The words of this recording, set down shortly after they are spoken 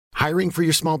Hiring for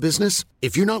your small business?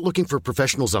 If you're not looking for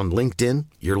professionals on LinkedIn,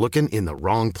 you're looking in the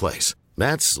wrong place.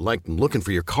 That's like looking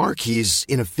for your car keys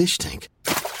in a fish tank.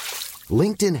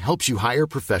 LinkedIn helps you hire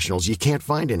professionals you can't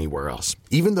find anywhere else,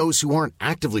 even those who aren't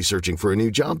actively searching for a new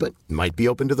job but might be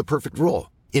open to the perfect role.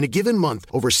 In a given month,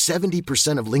 over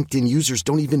 70% of LinkedIn users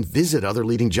don't even visit other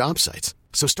leading job sites.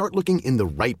 So start looking in the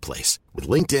right place. With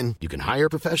LinkedIn, you can hire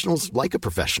professionals like a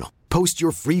professional. Post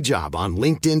your free job on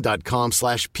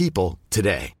linkedin.com/people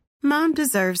today. Mom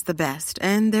deserves the best,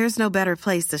 and there's no better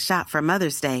place to shop for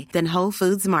Mother's Day than Whole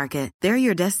Foods Market. They're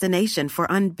your destination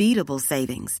for unbeatable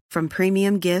savings, from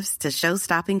premium gifts to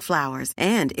show-stopping flowers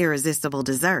and irresistible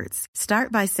desserts.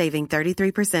 Start by saving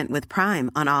 33% with Prime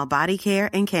on all body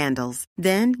care and candles.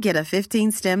 Then get a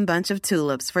 15-stem bunch of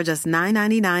tulips for just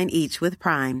 $9.99 each with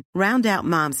Prime. Round out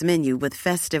Mom's menu with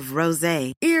festive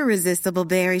rosé, irresistible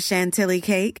berry chantilly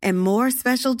cake, and more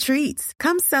special treats.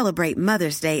 Come celebrate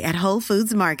Mother's Day at Whole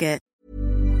Foods Market.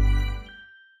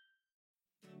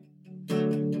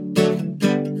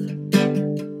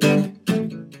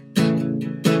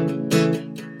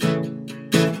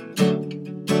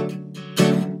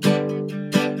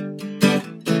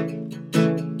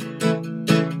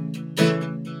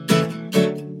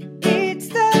 It's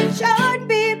the Chart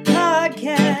Beat Podcast.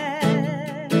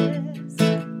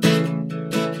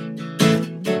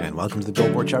 And welcome to the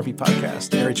Billboard Chart Beat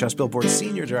Podcast. Gary Chess, Billboard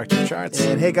Senior Director of Charts.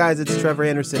 And hey guys, it's Trevor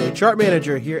Anderson, a chart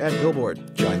manager here at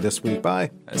Billboard. Joined this week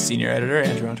by Senior Editor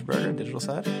Andrew Unterberger, Digital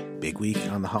Side. Big week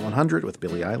on the Hot 100 with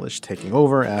Billie Eilish taking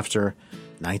over after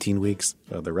 19 weeks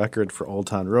of the record for Old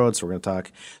Town Road. So we're going to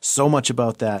talk so much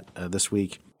about that this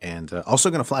week. And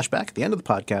also going to flash back at the end of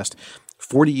the podcast,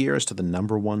 40 years to the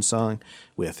number one song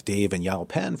with Dave and Yao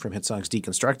Penn from Hit Songs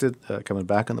Deconstructed coming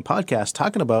back on the podcast,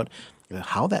 talking about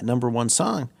how that number one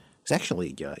song is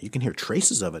actually, you can hear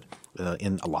traces of it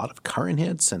in a lot of current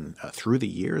hits and through the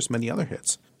years, many other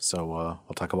hits. So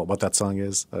we'll talk about what that song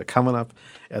is coming up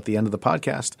at the end of the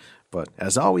podcast. But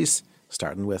as always,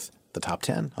 starting with the top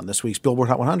 10 on this week's Billboard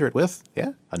Hot 100 with,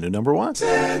 a new number one.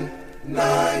 10,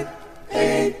 9,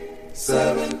 8,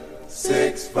 7,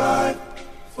 6, 5,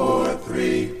 4,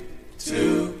 3,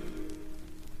 2,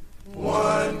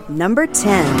 1. Number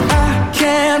 10. I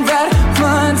can't write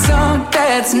one song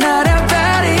that's not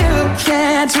about you.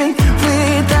 Can't drink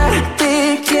without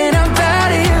thinking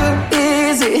about you.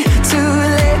 Is it too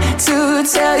late to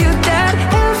tell you that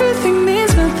everything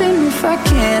means nothing if I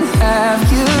can't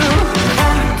have you?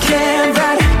 I can't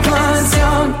write one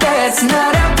song that's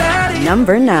not about you.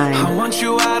 Number 9. I want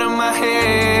you out of my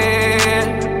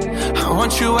head. I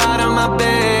want you out of my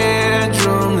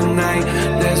bedroom tonight.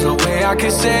 There's no way I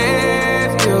can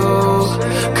save you,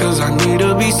 'cause I need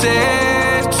to be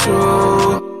saved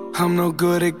too. I'm no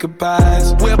good at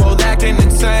goodbyes. We're both acting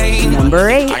insane. Number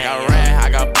 8. I got red, I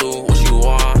got blue, what you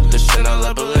want? The Chanel,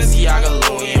 Balenciaga,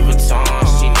 Louis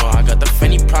Vuitton. She know I got the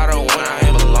Fendi Prada when I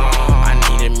belong. I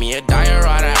needed me a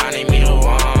diorata, I need me to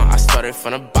want. I started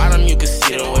from the bottom, you can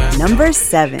see the way. Number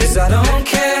 7. 'Cause I don't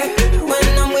care when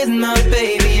I'm with my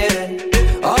baby, yeah.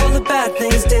 All the bad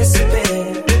things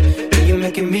disappear. You're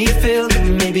making me feel that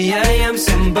maybe I am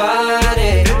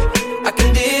somebody. I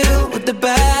can deal with the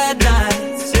bad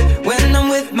nights when I'm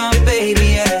with my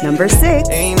baby, yeah. Number 6.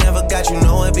 Ain't never got you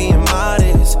know it being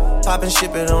modest. Pop and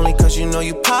ship it only 'cause you know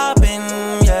you poppin',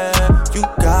 yeah. You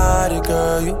got it,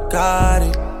 girl, you got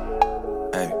it.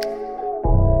 Hey.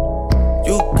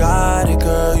 You got it,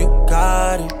 girl, you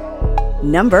got it.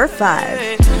 Number 5.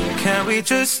 Can we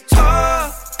just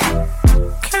talk?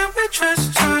 Can we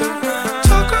just talk?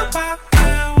 Talk about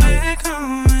where we're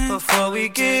going before we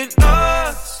get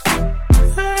lost.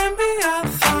 And be our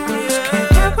thoughts. Can't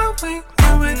get what we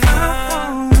know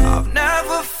without. I've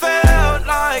never felt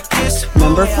like this.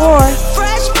 Number 4.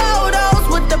 Fresh photos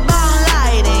with the bomb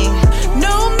lighting.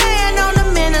 New man on the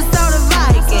Minnesota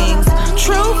Vikings.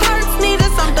 True hurts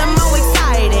needed something more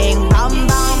exciting. Bum,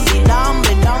 bum, be dum,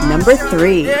 be dum. Number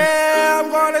 3. Yeah, I'm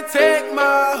gonna take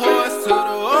my horse to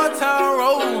the Old Town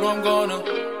Road. I'm gonna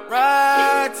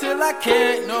ride till I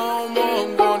can't no more.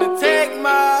 I'm gonna take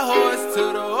my horse to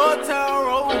the Old Town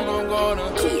Road. I'm gonna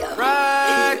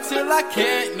ride till I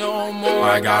can't no more.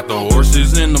 I got the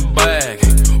horses in the bag.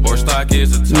 Horse stock is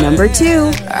a tag. Number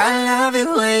 2. I love it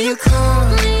when you call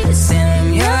me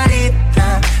señorita.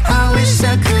 I wish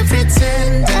I could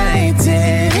pretend I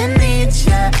didn't need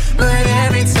ya, but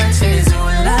every touch is ooh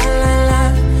la la la.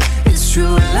 It's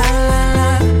true la la la.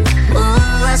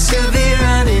 Ooh, I should be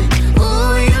running.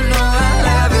 Ooh, you know I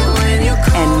love it when you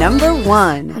call. And number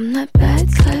 1. I'm that bad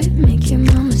type, make your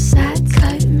mama sad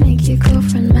type, make your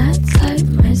girlfriend mad type,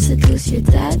 might seduce your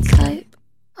dad type.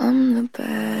 I'm the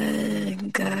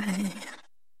bad guy.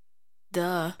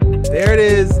 Duh. There it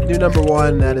is, new number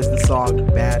one. That is the song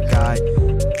Bad Guy.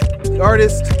 The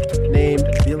artist named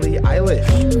Billie Eilish.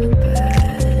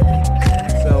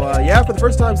 So, for the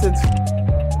first time since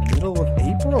middle of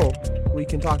April, we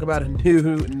can talk about a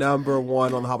new number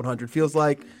one on the Hot 100. Feels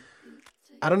like,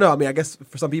 I don't know. I mean, I guess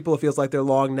for some people it feels like their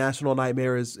long national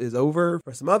nightmare is over.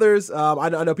 For some others, I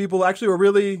know people actually were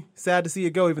really sad to see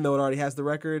it go, even though it already has the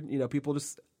record. You know, people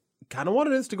just kind of wanted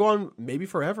this to go on maybe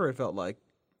forever, it felt like.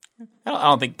 I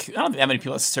don't think that many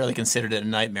people necessarily considered it a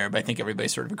nightmare, but I think everybody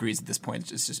sort of agrees at this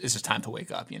point. It's just time to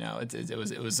wake up. You know, it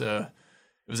was a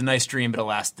nice dream, but it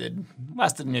lasted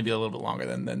maybe a little bit longer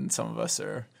than some of us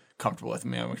are comfortable with. I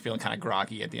mean, we're feeling kind of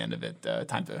groggy at the end of it.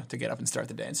 Time to get up and start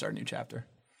the day and start a new chapter.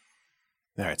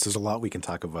 All right, so there's a lot we can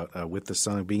talk about with this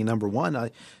song being number one.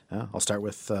 I'll start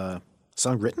with a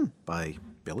song written by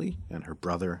Billie and her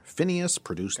brother Phineas,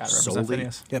 produced solely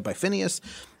by Phineas.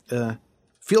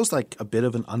 Feels like a bit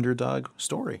of an underdog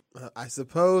story. I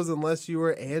suppose, unless you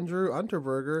were Andrew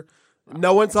Unterberger.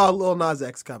 No one saw Lil Nas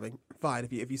X coming. Fine,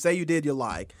 if you say you did, you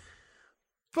lie.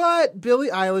 But Billie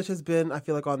Eilish has been, I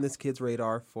feel like, on this kid's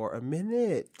radar for a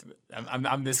minute.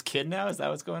 I'm this kid now? Is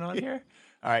that what's going on here?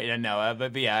 All right,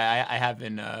 but yeah, I have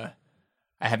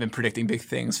been predicting big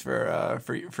things for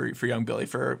young Billie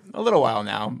for a little while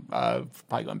now,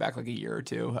 probably going back like a year or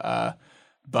two.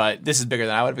 But this is bigger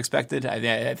than I would have expected.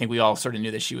 I think we all sort of knew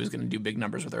that she was going to do big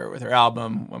numbers with her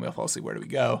album. When we all see Where Do We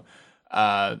Go?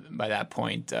 By that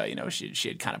point, she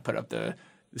had kind of put up the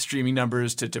streaming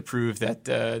numbers to prove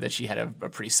that she had a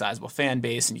pretty sizable fan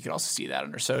base, and you could also see that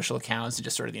on her social accounts and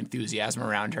just sort of the enthusiasm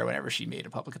around her whenever she made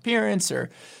a public appearance, or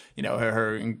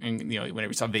her whenever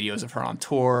we saw videos of her on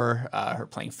tour, her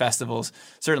playing festivals.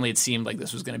 Certainly, it seemed like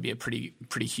this was going to be a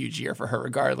pretty huge year for her,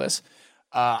 regardless.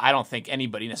 I don't think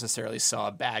anybody necessarily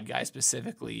saw Bad Guy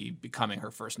specifically becoming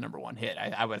her first number one hit.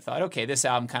 I would have thought, okay, this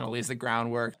album kind of lays the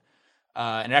groundwork.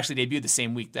 And it actually debuted the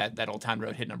same week that Old Town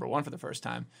Road hit number one for the first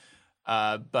time.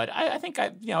 But I think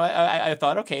I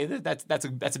thought, okay, that's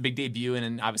a big debut,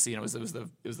 and obviously it was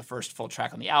the first full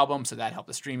track on the album, so that helped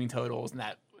the streaming totals, and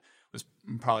that was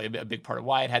probably a big part of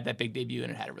why it had that big debut,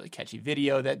 and it had a really catchy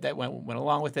video that went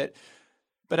along with it.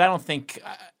 But I don't think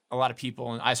a lot of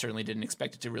people, and I certainly didn't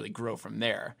expect it to really grow from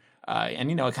there.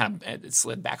 And it kind of it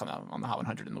slid back on the Hot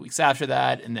 100 in the weeks after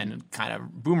that, and then kind of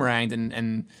boomeranged,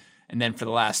 and then for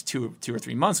the last two or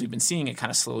 3 months, we've been seeing it kind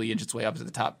of slowly inch its way up to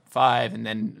the top 5, and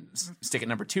then stick at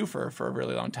number 2 for a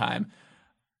really long time.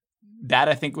 That,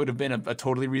 I think, would have been a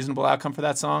totally reasonable outcome for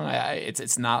that song.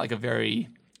 It's not like a very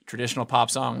traditional pop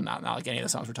song, not like any of the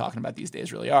songs we're talking about these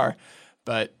days really are,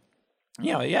 but.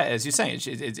 As you're saying,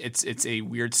 it's a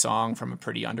weird song from a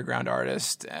pretty underground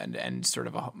artist, and sort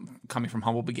of coming from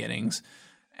humble beginnings,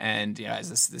 and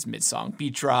has this mid-song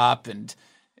beat drop, and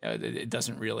it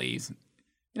doesn't really,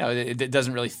 it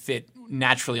doesn't really fit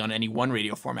naturally on any one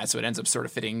radio format, so it ends up sort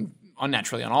of fitting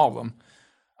unnaturally on all of them.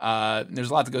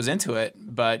 There's a lot that goes into it,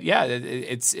 but yeah,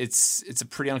 it's a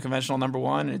pretty unconventional number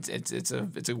one. It's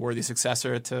a worthy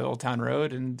successor to Old Town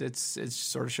Road, and it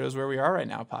sort of shows where we are right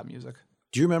now, pop music.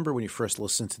 Do you remember when you first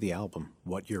listened to the album,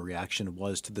 what your reaction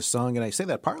was to the song? And I say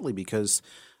that partly because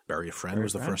Bury a Friend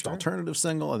was the first alternative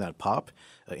single, and that pop.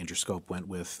 Interscope went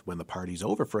with When the Party's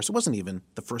Over first. It wasn't even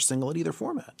the first single in either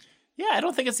format. Yeah, I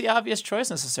don't think it's the obvious choice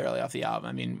necessarily off the album.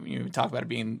 I mean, you talk about it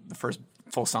being the first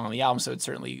full song on the album, so it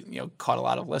certainly caught a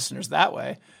lot of listeners that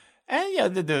way.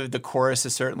 And the chorus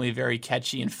is certainly very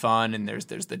catchy and fun, and there's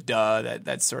the duh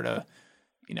that sort of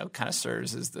kind of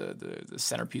serves as the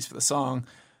centerpiece for the song.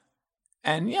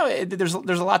 And there's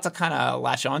a lot to kind of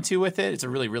latch onto with it. It's a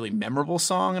really, really memorable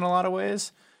song in a lot of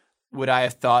ways. Would I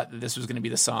have thought that this was going to be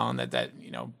the song that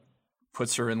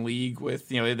puts her in league with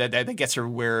that gets her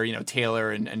where Taylor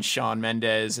and Shawn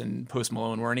Mendes and Post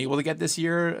Malone weren't able to get this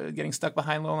year, getting stuck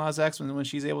behind Lil Nas X when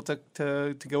she's able to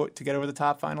get over the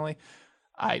top finally?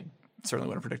 I certainly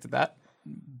would have predicted that.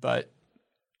 But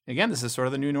again, this is sort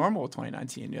of the new normal of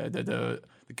 2019. The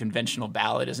conventional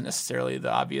ballad isn't necessarily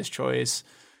the obvious choice.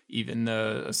 Even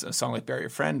a song like Bury a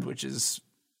Friend, which is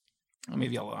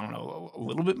maybe, a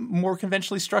little bit more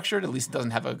conventionally structured. At least it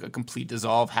doesn't have a complete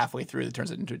dissolve halfway through that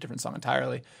turns it into a different song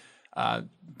entirely.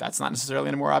 That's not necessarily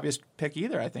a more obvious pick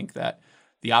either. I think that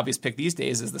the obvious pick these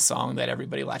days is the song that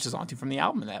everybody latches onto from the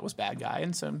album, and that was Bad Guy,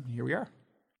 and so here we are.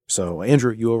 So,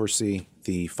 Andrew, you oversee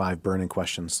the 5 burning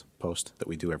questions post that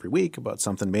we do every week about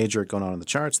something major going on in the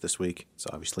charts this week. It's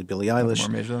obviously Billie Eilish.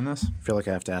 More major than this? I feel like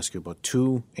I have to ask you about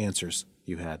 2 answers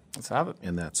you had. Let's have it.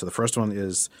 In that. So the first one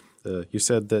is you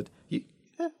said that you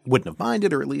wouldn't have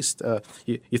minded, or at least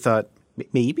you thought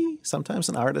maybe sometimes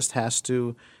an artist has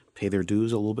to pay their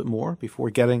dues a little bit more before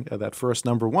getting that first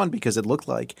number one, because it looked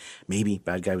like maybe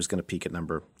Bad Guy was going to peak at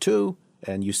number 2.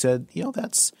 And you said,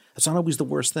 that's not always the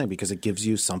worst thing because it gives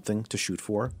you something to shoot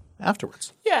for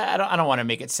afterwards. Yeah, I don't want to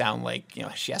make it sound like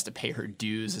she has to pay her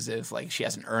dues as if like she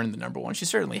hasn't earned the number one. She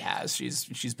certainly has.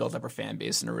 She's built up her fan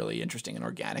base in a really interesting and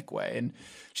organic way, and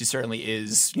she certainly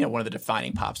is one of the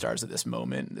defining pop stars of this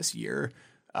moment, this year.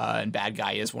 And Bad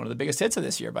Guy is one of the biggest hits of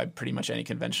this year by pretty much any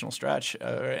conventional stretch,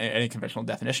 any conventional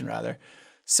definition rather.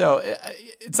 So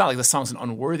it's not like the song's an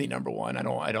unworthy number one.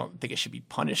 I don't think it should be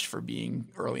punished for being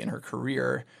early in her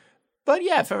career. But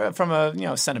yeah, from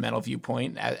a sentimental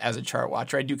viewpoint, as a chart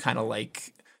watcher, I do kind of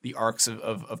like the arcs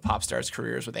of pop stars'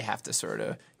 careers where they have to sort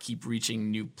of keep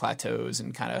reaching new plateaus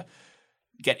and kind of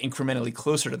get incrementally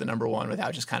closer to the number one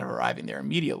without just kind of arriving there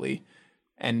immediately.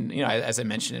 And as I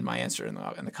mentioned in my answer in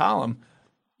the column,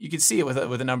 you could see it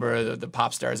with a number of the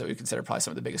pop stars that we consider probably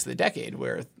some of the biggest of the decade,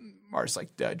 where artists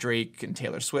like Drake and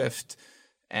Taylor Swift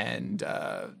and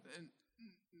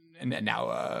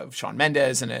now Shawn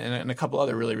Mendes and a couple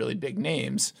other really, really big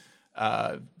names,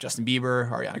 Justin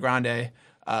Bieber, Ariana Grande,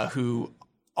 who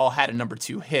all had a number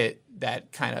 2 hit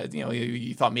that kind of,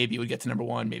 you thought maybe it would get to number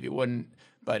 1, maybe it wouldn't,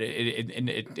 but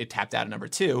it tapped out at number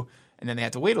 2. And then they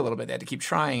had to wait a little bit. They had to keep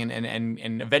trying,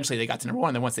 and eventually they got to number 1.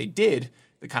 And then once they did,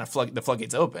 the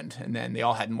floodgates opened, and then they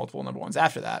all had multiple number 1s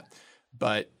after that.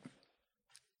 But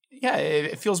yeah,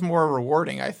 it feels more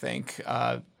rewarding, I think.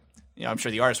 I'm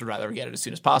sure the artist would rather get it as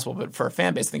soon as possible, but for a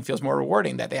fan base, I think it feels more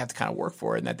rewarding that they have to kind of work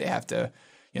for it and that they have to,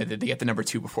 that they get the number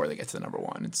 2 before they get to the number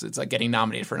 1. It's like getting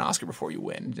nominated for an Oscar before you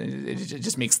win. It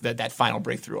just makes that final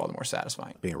breakthrough all the more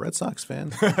satisfying. Being a Red Sox fan,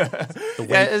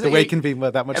 the wait can be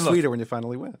that much sweeter when you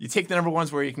finally win. You take the number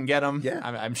 1s where you can get them. Yeah.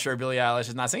 I'm sure Billie Eilish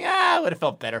is not saying, I would have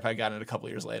felt better if I got it a couple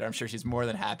years later. I'm sure she's more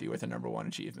than happy with her number 1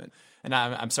 achievement. And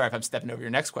I'm sorry if I'm stepping over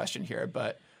your next question here,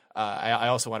 but I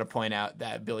also want to point out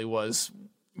that Billie was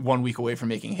 1 week away from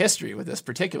making history with this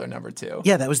particular number 2.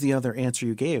 Yeah, that was the other answer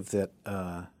you gave that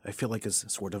I feel like is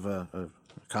sort of a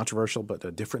controversial but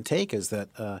a different take, is that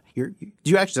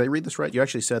did I read this right? You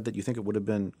actually said that you think it would have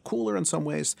been cooler in some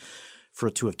ways for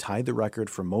it to have tied the record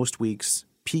for most weeks,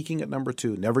 peaking at number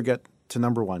 2, never get to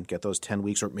number 1, get those 10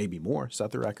 weeks or maybe more,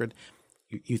 set the record.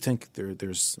 You think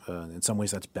there's in some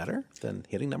ways that's better than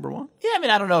hitting number 1?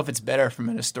 Yeah, I don't know if it's better from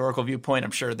an historical viewpoint.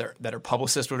 I'm sure that her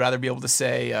publicist would rather be able to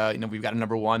say, we've got a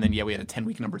number 1, then we had a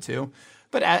 10-week number 2.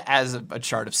 But as a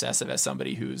chart obsessive, as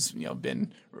somebody who's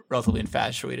been relatively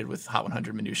infatuated with Hot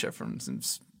 100 minutia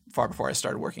since far before I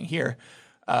started working here,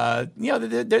 that's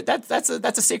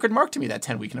a sacred mark to me, that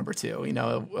 10-week number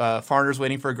 2. Foreigners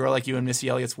Waiting for a Girl Like You and Missy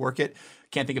Elliott's Work It.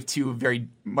 Can't think of 2 very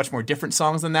much more different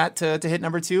songs than that to hit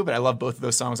number 2, but I love both of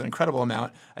those songs an incredible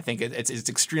amount. I think it's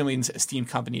extremely esteemed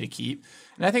company to keep,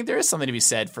 and I think there is something to be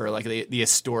said for like the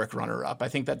historic runner-up. I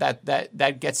think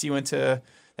that gets you into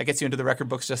the record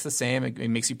books just the same. It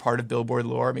makes you part of Billboard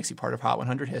lore. It makes you part of Hot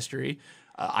 100 history.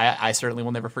 I certainly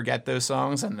will never forget those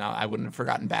songs, and I wouldn't have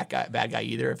forgotten Bad Guy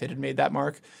either if it had made that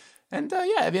mark. And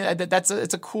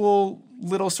it's a cool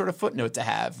little sort of footnote to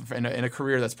have in a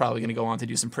career that's probably going to go on to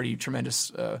do some pretty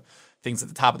tremendous things at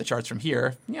the top of the charts from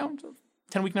here.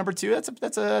 10-week number 2,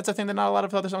 that's a thing that not a lot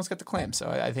of other songs get to claim. So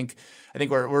I think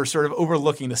we're sort of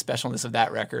overlooking the specialness of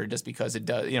that record just because it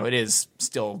does. It is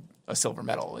still a silver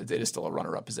medal. It is still a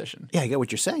runner-up position. Yeah, I get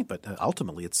what you're saying, but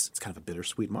ultimately it's kind of a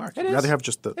bittersweet mark. I'd is. rather have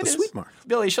just the sweet mark.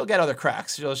 Billie, she'll get other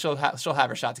cracks. She'll have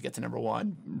her shot to get to number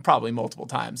 1, probably multiple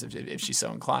times if she's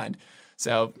so inclined.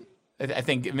 So I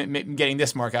think getting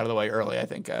this mark out of the way early, I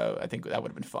think that would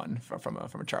have been fun from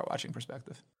a chart watching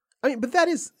perspective. But that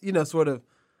is sort of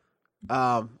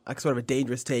a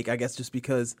dangerous take, I guess, just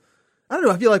because I don't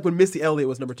know. I feel like when Missy Elliott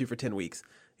was number 2 for 10 weeks,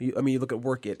 you look at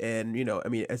Work It, and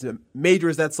as major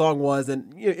as that song was,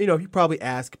 and you probably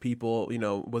ask people,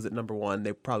 was it number 1?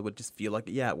 They probably would just feel like,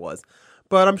 yeah, it was.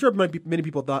 But I'm sure many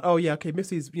people thought, oh yeah, okay,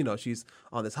 Missy's, she's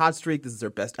on this hot streak. This is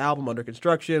her best album under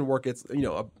construction. Work It's,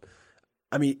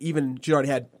 even she already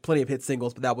had plenty of hit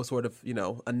singles, but that was sort of,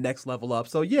 a next level up.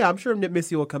 So yeah, I'm sure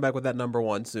Missy will come back with that number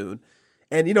 1 soon.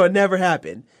 And, it never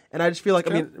happened. And I just feel like,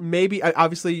 maybe,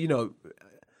 obviously,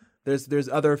 there's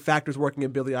other factors working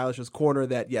in Billie Eilish's corner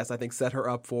that, yes, I think set her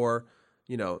up for,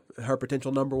 her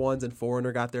potential number 1s, and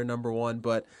Foreigner got their number 1.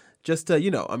 But just to,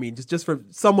 just for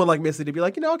someone like Missy to be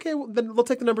like, okay, well, then we'll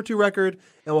take the number 2 record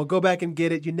and we'll go back and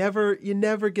get it. You never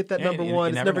get that number 1.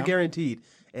 It's never guaranteed.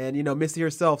 And, Missy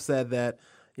herself said that,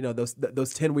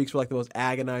 those 10 weeks were like the most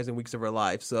agonizing weeks of her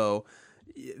life. So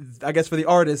I guess for the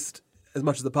artist, as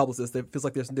much as the publicist, it feels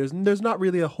like there's not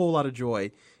really a whole lot of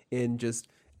joy in just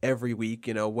every week,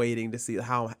 waiting to see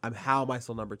how am I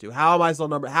still number 2? How am I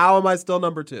still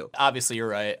number 2? Obviously, you're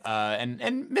right.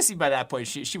 And Missy, by that point,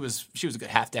 she was a good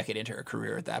half decade into her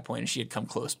career at that point, and she had come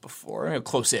close before,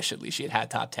 close-ish at least. She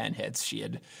had top 10 hits.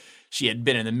 She had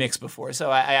been in the mix before, so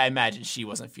I imagine she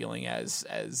wasn't feeling as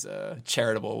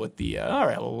charitable with the all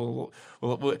right.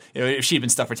 Well, if she had been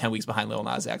stuck for 10 weeks behind Lil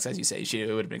Nas X, as you say,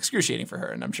 it would have been excruciating for her,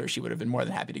 and I'm sure she would have been more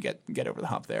than happy to get over the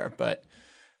hump there. But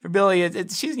for Billie,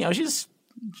 she's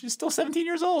still 17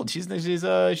 years old. She's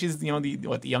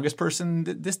the youngest person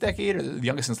this decade, or the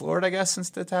youngest since Lorde, I guess,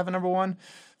 since to have a number one.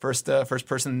 First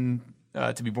person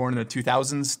to be born in the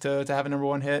 2000s to have a number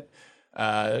one hit.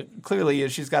 Clearly,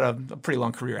 she's got a pretty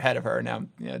long career ahead of her. Now,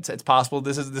 it's possible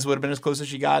this would have been as close as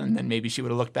she got, and then maybe she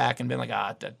would have looked back and been like,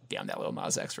 damn that Lil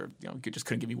Nas X for just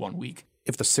couldn't give me 1 week.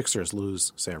 If the Sixers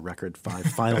lose, say, a record 5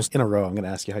 finals in a row, I'm going to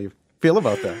ask you how you feel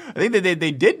about that. I think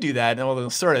they did do that, in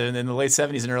the late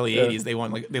 70s and early 80s.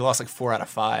 They lost like 4 out of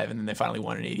 5, and then they finally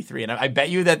won in '83. And I bet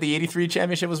you that the '83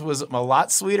 championship was a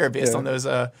lot sweeter based on those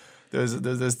times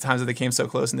that they came so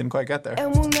close and didn't quite get there.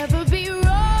 And we'll never be royal.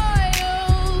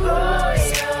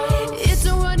 It's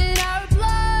a run in our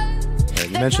blood.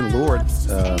 You mentioned Lorde.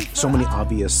 So many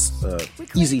obvious,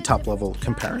 easy top-level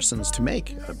comparisons to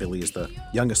make. Billie is the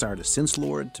youngest artist since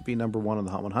Lorde to be number 1 on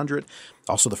the Hot 100.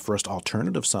 Also the first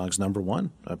alternative songs number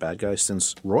 1, Bad Guys,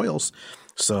 since Royals.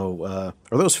 So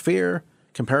are those fair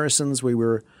comparisons? We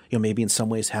were, maybe in some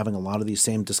ways having a lot of these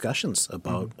same discussions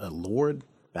about Lorde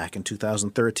back in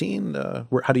 2013.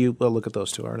 How do you look at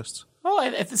those two artists?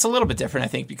 Well, it's a little bit different, I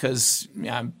think, because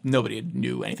nobody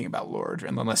knew anything about Lorde,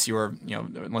 and unless you're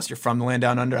from the land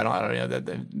down under. I don't know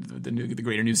the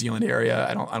greater New Zealand area.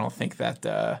 I don't think that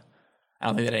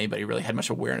anybody really had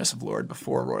much awareness of Lorde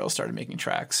before Royal started making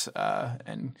tracks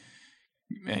and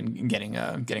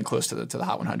getting close to the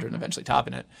Hot 100 and eventually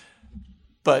topping it.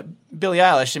 But Billie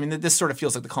Eilish, this sort of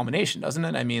feels like the culmination, doesn't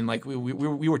it? Like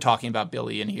we were talking about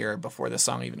Billie in here before this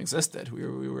song even existed.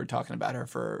 We were talking about her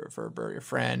for Bury Your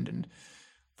Friend, and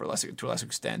to a lesser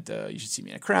extent, You Should See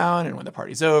Me in a Crown, and When the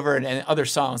Party's Over, and other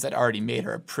songs that already made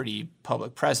her a pretty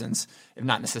public presence, if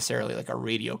not necessarily like a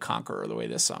radio conqueror the way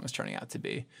this song is turning out to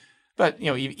be. But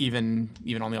even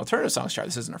on the alternative songs chart,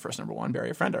 this isn't her first number 1. Bury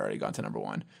Your Friend had already gone to number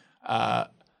 1.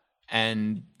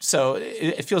 And so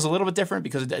it feels a little bit different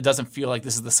because it doesn't feel like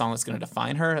this is the song that's going to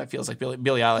define her. It feels like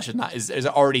Billie Eilish is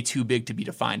already too big to be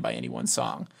defined by any one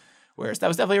song. Whereas that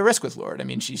was definitely a risk with Lorde.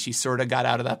 She sort of got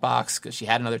out of that box because she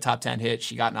had another top 10 hit.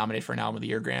 She got nominated for an Album of the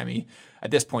Year Grammy.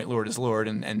 At this point, Lorde is Lorde,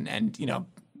 and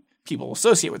people will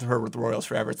associate with her with the Royals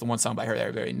forever. It's the one song by her that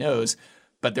everybody knows.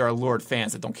 But there are Lorde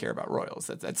fans that don't care about Royals.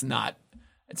 That's not.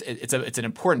 It's an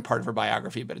important part of her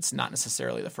biography, but it's not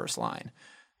necessarily the first line.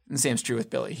 And the same is true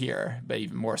with Billie here, but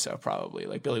even more so probably.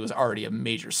 Like Billie was already a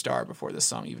major star before this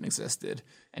song even existed,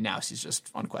 and now she's just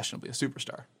unquestionably a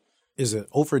superstar. Is it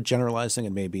overgeneralizing,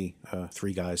 and maybe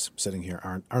 3 guys sitting here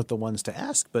aren't the ones to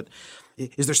ask, but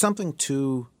is there something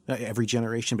to every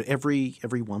generation, but every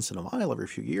once in a while, every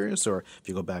few years, or if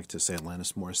you go back to, say,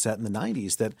 Alanis Morissette in the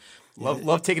 90s, that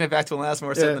love taking it back to Alanis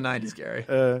Morissette in the 90s, Gary.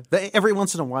 Every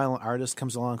once in a while, an artist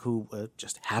comes along who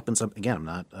just happens, again, I'm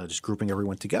not just grouping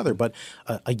everyone together, but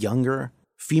a younger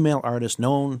female artist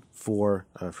known for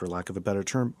lack of a better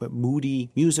term,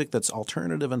 moody music that's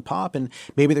alternative and pop. And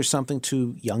maybe there's something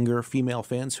to younger female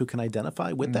fans who can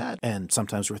identify with that. And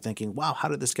sometimes we're thinking, wow, how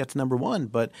did this get to number 1?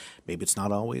 But maybe it's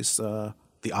not always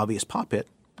the obvious pop hit.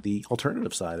 The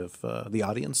alternative side of the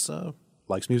audience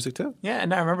likes music too. Yeah,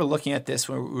 and I remember looking at this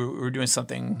when we were doing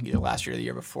something either last year or the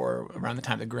year before, around the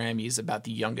time of the Grammys, about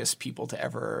the youngest people to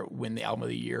ever win the Album of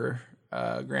the Year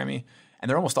Grammy. And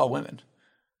they're almost all women.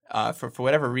 For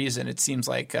whatever reason, it seems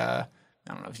like I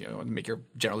don't know if you want to make your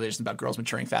generalizations about girls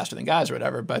maturing faster than guys or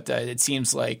whatever, but it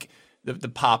seems like the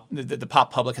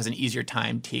pop public has an easier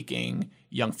time taking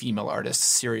young female artists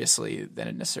seriously than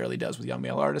it necessarily does with young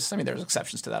male artists. There's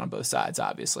exceptions to that on both sides,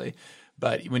 obviously,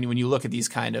 but when you look at these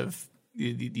kind of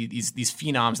these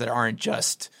phenoms that aren't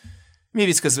just,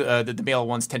 maybe it's because the male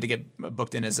ones tend to get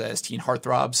booked in as teen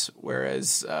heartthrobs,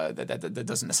 whereas that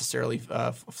doesn't necessarily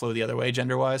flow the other way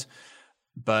gender wise.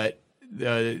 But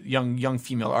the young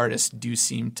female artists do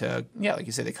seem to, like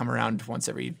you say, they come around once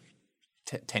every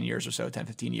 10 years or so, 10,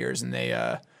 15 years, and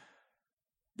they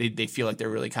feel like they're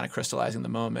really kind of crystallizing the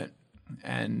moment.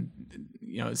 And,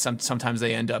 sometimes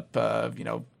they end up,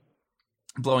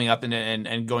 blowing up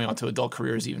and going on to adult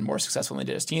careers even more successful than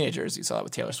they did as teenagers. You saw that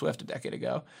with Taylor Swift a decade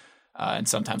ago. And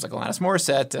sometimes, like Alanis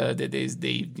Morissette,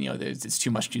 it's too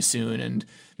much too soon, and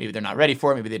maybe they're not ready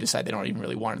for it. Maybe they decide they don't even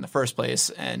really want it in the first place,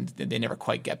 and they never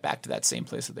quite get back to that same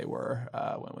place that they were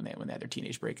when they had their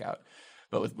teenage breakout.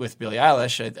 But with Billie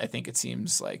Eilish, I think it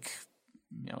seems like,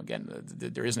 again,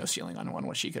 there is no ceiling on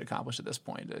what she could accomplish at this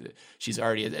point. She's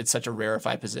already at such a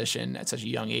rarefied position at such a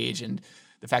young age, and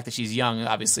the fact that she's young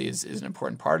obviously is an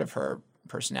important part of her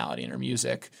personality and her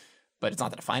music, but it's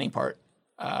not the defining part.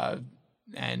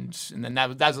 And then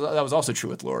that was also true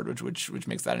with Lorde, which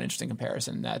makes that an interesting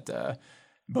comparison. That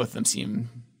both of them seem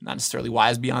not necessarily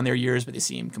wise beyond their years, but they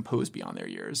seem composed beyond their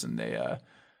years, and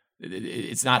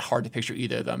it's not hard to picture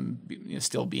either of them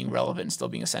still being relevant and still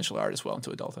being essential artists well into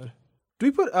adulthood. Do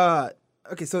we put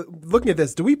okay? So looking at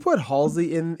this, do we put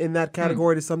Halsey in that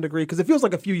category to some degree? Because it feels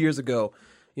like a few years ago,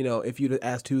 if you'd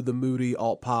asked who the moody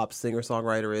alt pop singer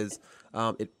songwriter is,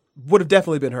 it would have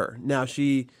definitely been her. Now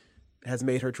she has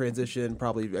made her transition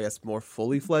probably, I guess, more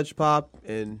fully fledged pop,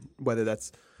 and whether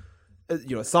that's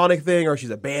a Sonic thing or she's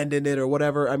abandoned it or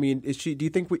whatever. I mean, is she? Do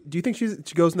you think she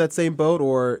goes in that same boat,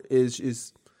 or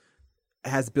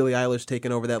has Billie Eilish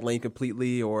taken over that lane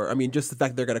completely? Or I mean, just the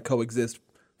fact that they're going to coexist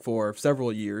for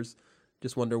several years.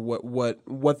 Just wonder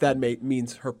what that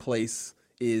means her place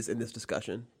is in this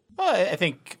discussion. Well, I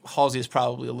think Halsey is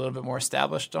probably a little bit more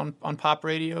established on pop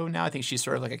radio now. I think she's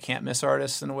sort of like a can't miss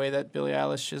artist in a way that Billie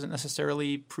Eilish isn't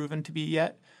necessarily proven to be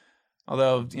yet.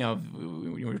 Although,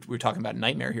 we were talking about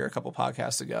Nightmare here a couple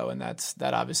podcasts ago, and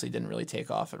that obviously didn't really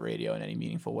take off at radio in any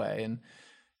meaningful way. And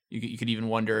you could even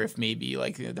wonder if maybe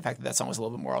like the fact that song was a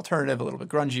little bit more alternative, a little bit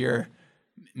grungier,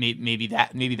 maybe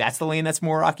that's the lane that's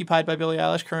more occupied by Billie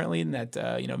Eilish currently, and that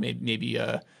maybe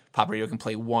pop radio can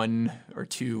play one or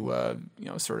two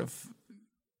sort of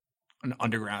an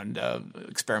underground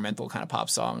experimental kind of pop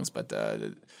songs, but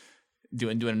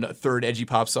doing a third edgy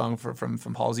pop song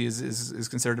from Halsey is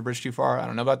considered a bridge too far. I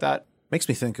don't know about that. Makes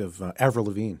me think of Avril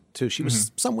Lavigne too. She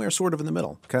was somewhere sort of in the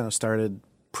middle. Kind of started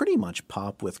pretty much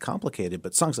pop with Complicated,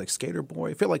 but songs like Skater Boy,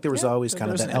 I feel like there was always kind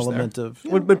of that element of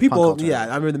when people, I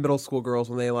remember the middle school girls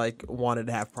when they like wanted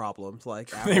to have problems,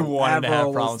 like Avril, they wanted to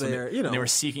have problems. There, they were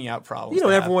seeking out problems.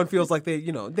 Everyone feels like they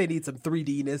need some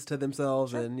 3D-ness to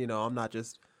themselves, and I'm not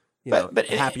just but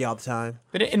happy all the time.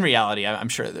 But in reality, I'm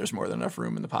sure that there's more than enough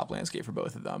room in the pop landscape for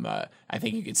both of them. I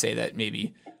think you could say that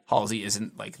maybe Halsey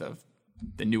isn't like the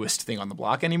newest thing on the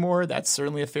block anymore. That's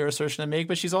certainly a fair assertion to make,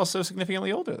 but she's also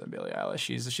significantly older than Billie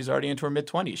Eilish. She's already into her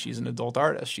mid-20s. She's an adult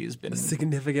artist. She's been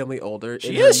significantly older.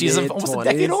 She is. She's almost a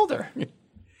decade older.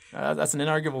 That's an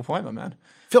inarguable point, my man.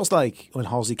 Feels like when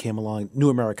Halsey came along,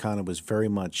 New Americana was very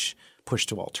much pushed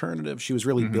to alternative. She was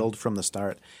really billed from the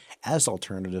start as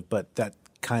alternative, but that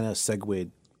kind of segued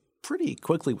pretty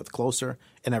quickly with Closer,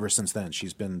 and ever since then,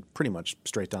 she's been pretty much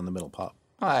straight down the middle pop.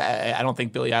 I don't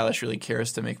think Billie Eilish really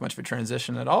cares to make much of a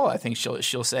transition at all. I think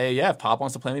she'll say, if pop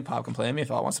wants to play me, pop can play me.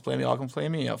 If alt wants to play me, alt can play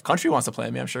me. If country wants to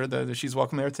play me, I'm sure that she's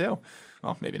welcome there too.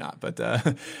 Well, maybe not, but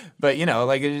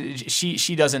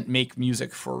she doesn't make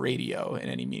music for radio in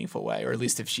any meaningful way, or at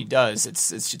least if she does,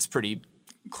 it's pretty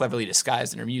cleverly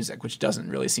disguised in her music, which doesn't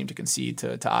really seem to concede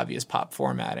to obvious pop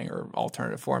formatting or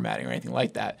alternative formatting or anything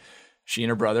like that. She and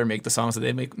her brother make the songs that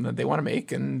they want to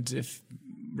make, and if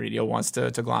radio wants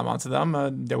to glom onto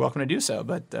them, they're welcome to do so.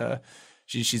 But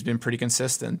she's been pretty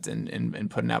consistent in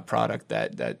putting out product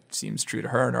that seems true to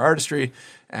her and her artistry,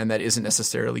 and that isn't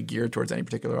necessarily geared towards any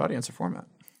particular audience or format.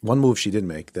 One move she did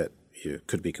make that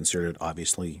could be considered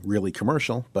obviously really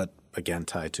commercial, but again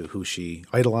tied to who she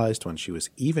idolized when she was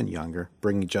even younger,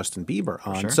 bringing Justin Bieber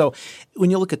on. Sure. So when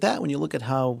you look at that, when you look at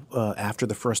how after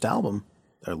the first album,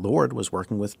 Lorde was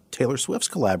working with Taylor Swift's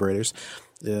collaborators,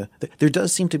 there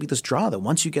does seem to be this draw that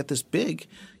once you get this big,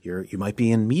 you might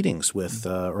be in meetings with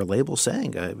or labels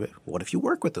saying, what if you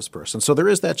work with this person? So there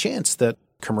is that chance that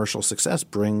commercial success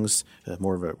brings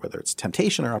more of whether it's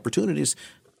temptation or opportunities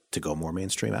to go more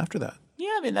mainstream after that.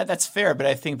 Yeah, I mean, that's fair, but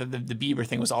I think that the Bieber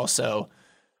thing was also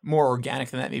more organic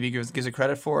than that maybe gives it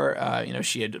credit for.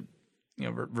 She had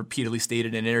repeatedly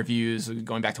stated in interviews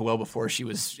going back to well before she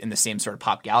was in the same sort of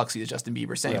pop galaxy as Justin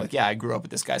Bieber, saying I grew up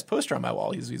with this guy's poster on my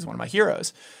wall. He's one of my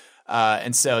heroes.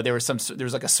 And so there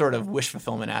was like a sort of wish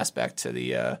fulfillment aspect to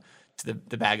the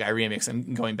Bad Guy remix,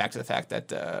 and going back to the fact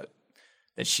that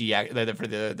she for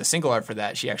the single art for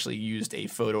that, she actually used a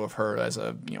photo of her as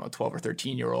a 12 or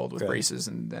 13-year-old with braces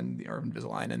and or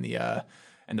Invisalign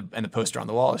and the poster on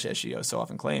the wall, as she so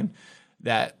often claimed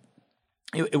that.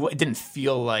 It didn't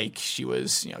feel like she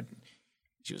was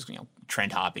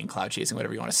trend hopping, cloud chasing,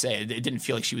 whatever you want to say. It didn't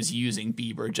feel like she was using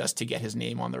Bieber just to get his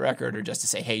name on the record or just to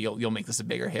say, hey, you'll make this a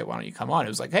bigger hit. Why don't you come on? It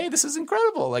was like, hey, this is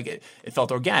incredible. Like it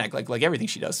felt organic. Like everything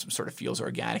she does sort of feels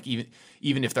organic.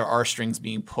 Even if there are strings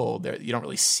being pulled, you don't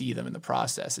really see them in the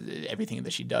process. Everything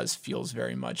that she does feels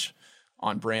very much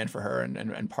on brand for her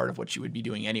and part of what she would be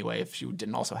doing anyway if she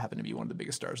didn't also happen to be one of the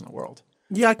biggest stars in the world.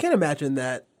 Yeah, I can't imagine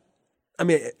that I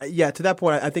mean, yeah, to that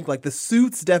point, I think like the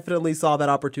Suits definitely saw that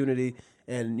opportunity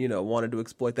and, wanted to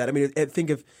exploit that. I mean, I think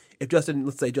if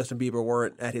let's say Justin Bieber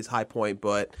weren't at his high point,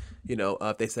 but,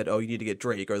 if they said, oh, you need to get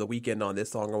Drake or The Weeknd on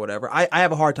this song or whatever, I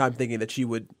have a hard time thinking that she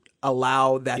would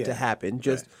allow that to happen.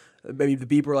 Just, I mean, the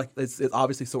Bieber, like, it's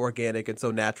obviously so organic and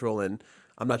so natural, and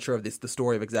I'm not sure of the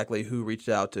story of exactly who reached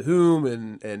out to whom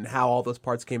and how all those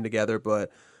parts came together,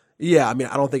 but yeah, I mean,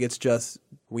 I don't think it's just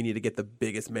we need to get the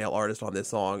biggest male artist on this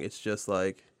song. It's just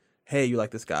like, hey, you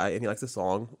like this guy and he likes this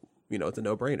song. It's a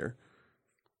no-brainer.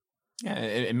 Yeah,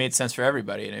 it made sense for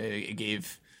everybody, and it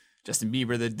gave Justin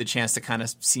Bieber the chance to kind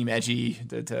of seem edgy,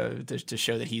 to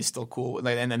show that he's still cool.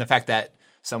 And then the fact that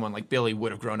someone like Billy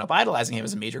would have grown up idolizing him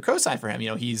is a major cosign for him.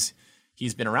 He's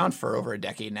been around for over a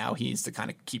decade now. He needs to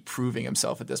kind of keep proving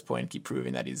himself at this point, keep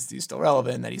proving that he's still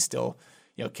relevant, that he's still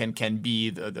can be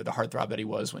the heartthrob that he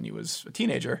was when he was a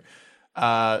teenager.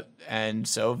 And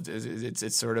so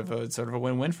it's sort of a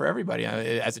win-win for everybody.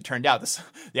 As it turned out,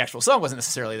 the actual song wasn't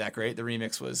necessarily that great. The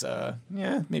remix was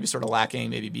maybe sort of lacking.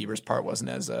 Maybe Bieber's part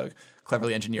wasn't as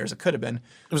cleverly engineered as it could have been.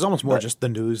 It was almost more just the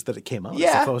news that it came out.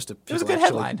 Yeah, as opposed to it was a good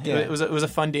headline. Yeah. It was a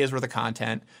fun day's worth of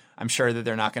content. I'm sure that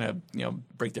they're not going to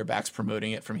break their backs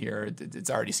promoting it from here. It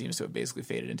already seems to have basically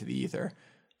faded into the ether.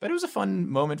 But it was a fun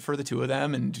moment for the two of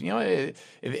them, and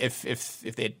if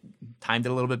they had timed it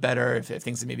a little bit better, if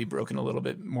things had maybe broken a little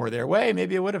bit more their way,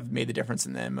 maybe it would have made the difference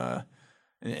in them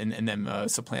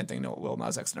supplanting Lil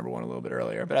Nas X #1 a little bit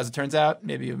earlier. But as it turns out,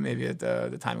 maybe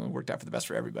the timing worked out for the best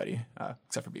for everybody,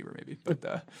 except for Bieber maybe.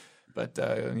 But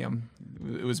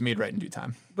it was made right in due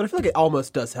time. But I feel like it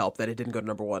almost does help that it didn't go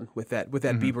to #1 with that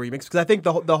Bieber remix, because I think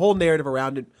the whole narrative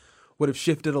around it would have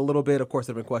shifted a little bit. Of course,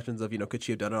 there have been questions of, could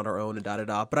she have done it on her own and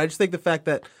da-da-da. But I just think the fact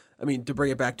that, I mean, to bring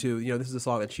it back to, this is a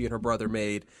song that she and her brother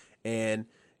made. And,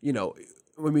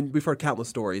 we've heard countless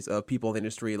stories of people in the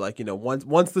industry, like,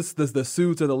 once the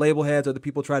Suits or the label heads or the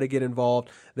people try to get involved,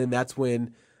 then that's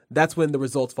when the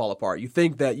results fall apart. You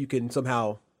think that you can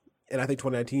somehow, and I think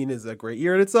 2019 is a great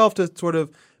year in itself to sort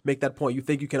of make that point. You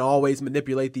think you can always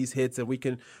manipulate these hits, and we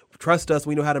can trust us.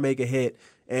 We know how to make a hit.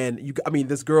 And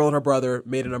this girl and her brother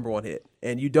made a #1 hit,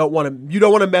 and you don't want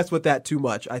to mess with that too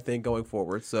much, I think, going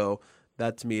forward. So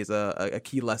that to me is a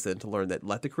key lesson to learn, that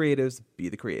let the creatives be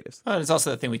the creatives. It's also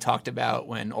the thing we talked about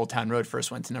when Old Town Road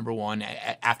first went to #1.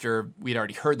 After we'd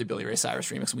already heard the Billy Ray Cyrus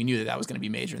remix, we knew that was going to be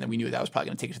major, and then we knew that was probably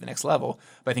going to take it to the next level.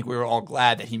 But I think we were all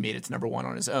glad that he made it to #1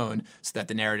 on his own, so that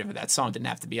the narrative of that song didn't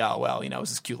have to be, it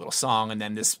was this cute little song, and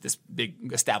then this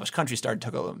big established country star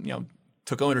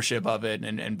took ownership of it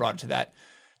and brought it to that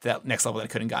next level that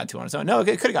it couldn't gotten to on its own. No, it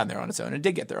could have gotten there on its own. It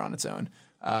did get there on its own.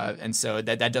 And so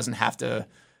that doesn't have to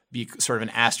be sort of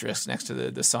an asterisk next to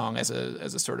the song as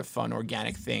a sort of fun,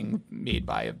 organic thing made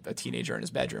by a teenager in his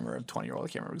bedroom, or a 20-year-old. I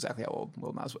can't remember exactly how old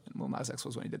Lil Nas X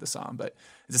was when he did the song, but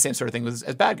it's the same sort of thing as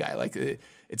Bad Guy. Like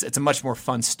it's a much more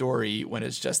fun story when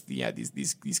it's just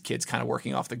these kids kind of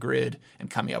working off the grid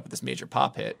and coming up with this major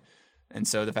pop hit. And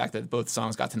so the fact that both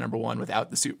songs got to #1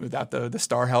 without the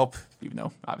star help, even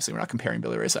though obviously we're not comparing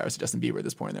Billy Ray Cyrus to Justin Bieber at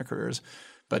this point in their careers,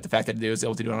 but the fact that he was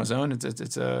able to do it on his own,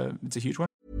 it's a huge one.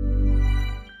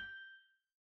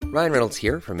 Ryan Reynolds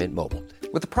here from Mint Mobile.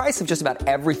 With the price of just about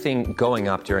everything going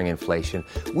up during inflation,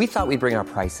 we thought we'd bring our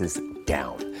prices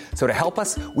down. So to help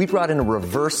us, we brought in a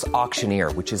reverse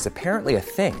auctioneer, which is apparently a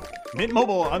thing. Mint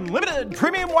Mobile Unlimited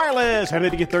Premium Wireless. How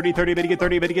to get 30, 30, how to get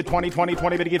 30, how to get 20, 20,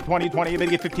 20, how to get 20, 20, how to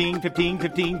get 15, 15,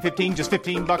 15, 15, just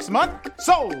 $15 a month?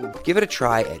 Sold! Give it a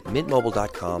try at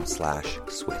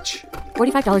mintmobile.com/switch.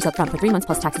 $45 up front for 3 months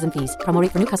plus taxes and fees. Promo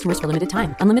rate for new customers for limited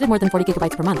time. Unlimited more than 40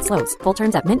 gigabytes per month. Slows full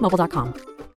terms at mintmobile.com.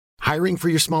 Hiring for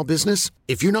your small business?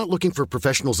 If you're not looking for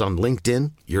professionals on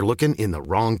LinkedIn, you're looking in the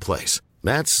wrong place.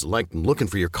 That's like looking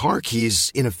for your car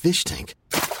keys in a fish tank.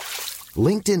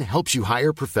 LinkedIn helps you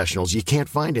hire professionals you can't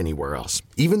find anywhere else,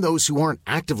 even those who aren't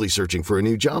actively searching for a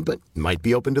new job but might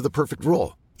be open to the perfect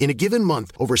role. In a given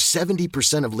month, over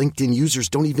 70% of LinkedIn users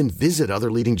don't even visit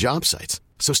other leading job sites.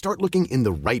 So start looking in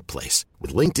the right place.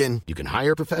 With LinkedIn, you can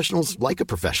hire professionals like a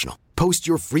professional. Post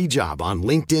your free job on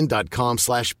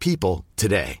linkedin.com/people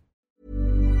today.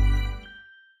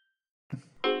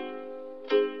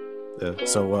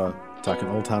 Talking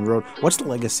Old Town Road, what's the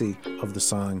legacy of the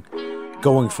song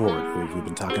going forward? We've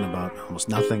been talking about almost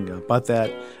nothing but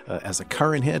that as a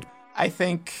current hit. I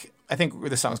think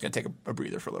the song's going to take a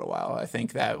breather for a little while. I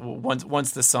think that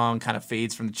once the song kind of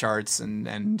fades from the charts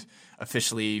and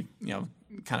officially,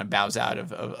 kind of bows out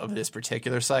of this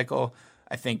particular cycle,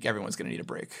 I think everyone's going to need a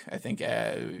break. I think,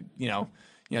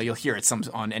 you'll hear it some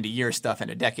on end of year stuff, end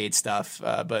of decade stuff.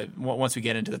 But once we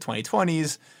get into the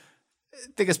 2020s, I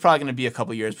think it's probably going to be a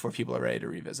couple years before people are ready to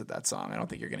revisit that song. I don't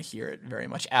think you're going to hear it very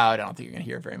much out. I don't think you're going to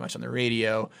hear it very much on the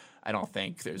radio. I don't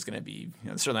think there's going to be,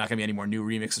 there's certainly not going to be any more new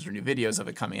remixes or new videos of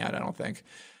it coming out, I don't think.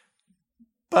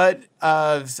 But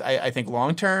I think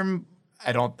long term,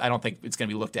 I don't think it's going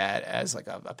to be looked at as like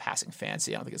a passing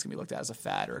fancy. I don't think it's going to be looked at as a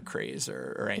fad or a craze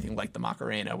or anything like the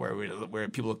Macarena where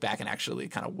people look back and actually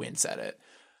kind of wince at it.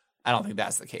 I don't think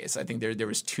that's the case. I think there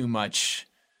was too much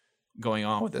going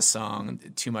on with this song,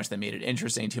 too much that made it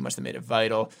interesting, too much that made it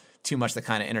vital, too much that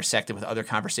kind of intersected with other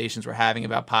conversations we're having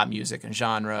about pop music and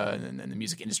genre and the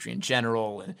music industry in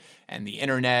general and the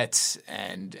internet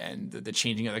and the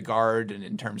changing of the guard and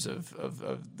in terms of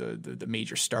the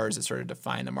major stars that sort of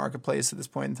define the marketplace at this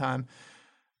point in time.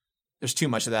 There's too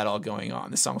much of that all going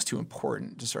on. This song's too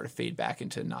important to sort of fade back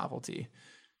into novelty.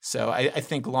 So I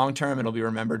think long term it'll be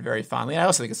remembered very fondly. And I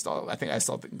also think I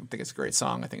still think it's a great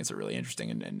song. I think it's a really interesting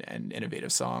and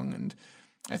innovative song. And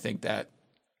I think that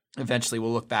eventually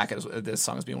we'll look back at this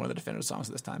song as being one of the definitive songs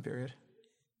of this time period.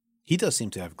 He does seem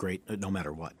to have great, no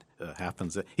matter what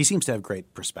happens, he seems to have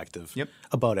great perspective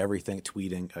about everything,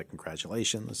 tweeting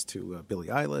congratulations to Billie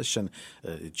Eilish and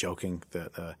joking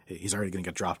that he's already going to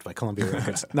get dropped by Columbia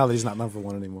Records now that he's not number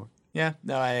one anymore. Yeah,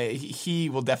 no, he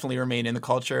will definitely remain in the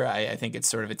culture. I think it's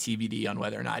sort of a TBD on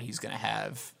whether or not he's going to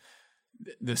have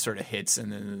the sort of hits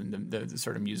and the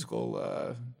sort of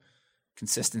musical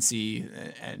consistency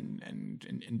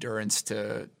and endurance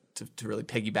to really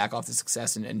piggyback off the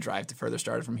success and drive to further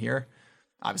start it from here.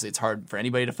 Obviously, it's hard for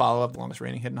anybody to follow up the longest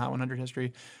reigning hit in Hot 100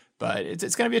 history, but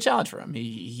it's going to be a challenge for him.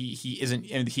 He isn't.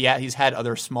 He's had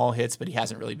other small hits, but he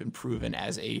hasn't really been proven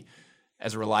as a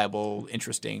reliable,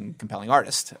 interesting, compelling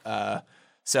artist.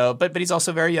 But he's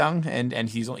also very young, and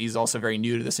he's also very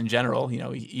new to this in general.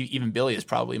 Even Billy is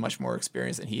probably much more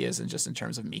experienced than he is, and just in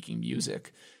terms of making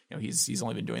music. He's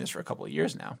only been doing this for a couple of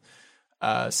years now.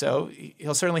 So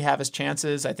he'll certainly have his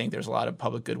chances. I think there's a lot of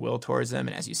public goodwill towards him,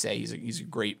 and as you say, he's a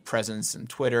great presence in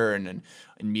Twitter and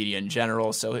in media in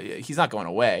general. So he's not going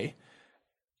away.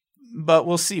 But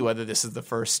we'll see whether this is the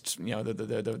first,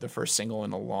 the first single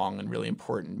in a long and really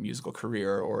important musical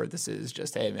career, or this is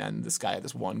just, hey man, this guy had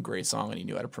this one great song and he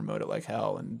knew how to promote it like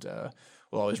hell, and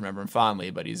we'll always remember him fondly.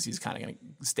 But he's kind of going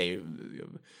to stay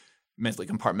mentally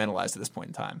compartmentalized at this point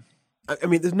in time. I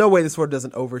mean, there's no way this sort of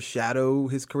doesn't overshadow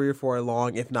his career for a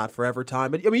long, if not forever,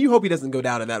 time. But I mean, you hope he doesn't go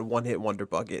down in that one-hit wonder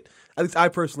bucket. At least I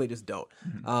personally just don't.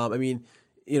 Mm-hmm. I mean,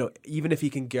 even if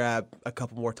he can grab a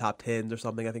couple more top 10s or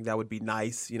something, I think that would be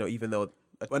nice. Even though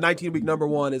a 19-week number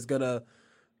one is gonna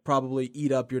probably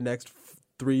eat up your next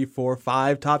 3, 4,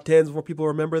 5 top 10s before people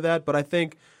remember that. But I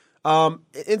think,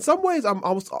 in some ways, I'm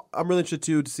really interested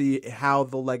too to see how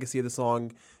the legacy of the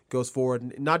song goes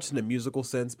forward, not just in a musical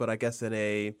sense, but I guess in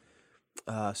a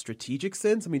strategic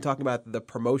sense. I mean, talking about the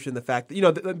promotion, the fact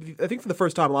that, I think for the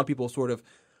first time, a lot of people sort of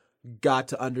got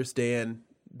to understand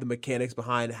the mechanics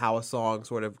behind how a song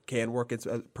sort of can work its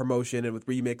promotion and with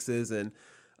remixes and,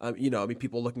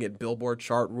 people looking at Billboard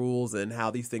chart rules and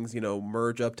how these things,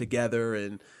 merge up together.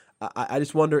 And I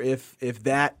just wonder if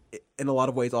that in a lot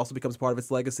of ways also becomes part of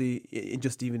its legacy in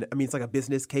just even, it's like a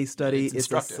business case study. It's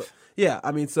instructive.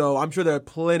 So I'm sure there are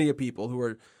plenty of people who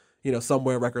are,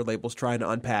 somewhere record labels trying to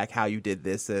unpack how you did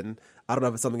this. And I don't know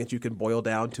if it's something that you can boil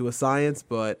down to a science,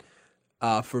 but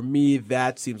for me,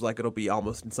 that seems like it'll be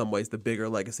almost in some ways the bigger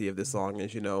legacy of this song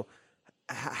is,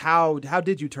 how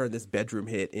did you turn this bedroom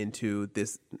hit into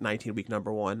this 19-week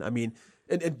number one? I mean,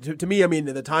 and to me,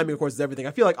 the timing, of course, is everything.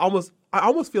 I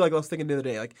almost feel like I was thinking the other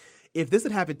day, like, if this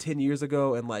had happened 10 years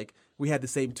ago and, like, we had the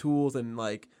same tools and,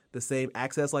 like, the same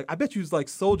access, like, I bet you, like,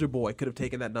 Soulja Boy could have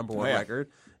taken that number one record.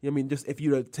 Just if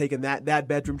you'd have taken that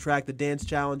bedroom track, the dance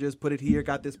challenges, put it here,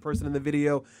 got this person in the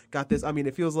video, got this.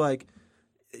 It feels like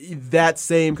that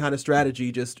same kind of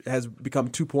strategy just has become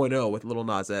 2.0 with Lil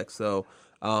Nas X. So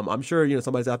I'm sure,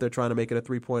 somebody's out there trying to make it a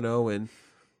 3.0. And,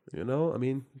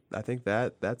 I think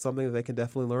that's something that they can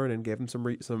definitely learn and give them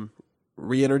some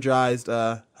re-energized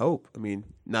hope.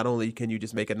 Not only can you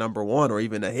just make a number one or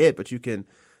even a hit, but you can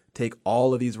take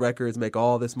all of these records, make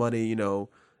all this money,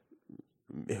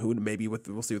 who maybe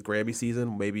we'll see with Grammy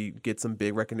season, maybe get some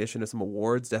big recognition and some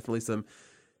awards, definitely some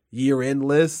year-end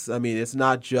lists. It's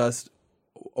not just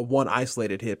a one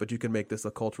isolated hit, but you can make this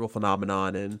a cultural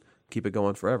phenomenon and keep it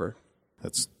going forever.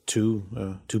 That's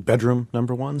two bedroom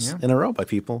number ones in a row by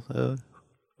people.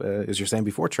 As you're saying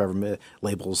before, Trevor,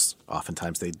 labels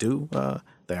oftentimes they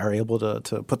are able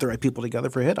to put the right people together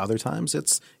for a hit. Other times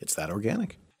it's that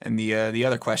organic. And the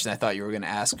other question I thought you were going to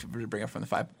ask, to bring up from the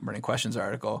 5 Burning Questions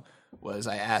article, was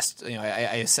I asked,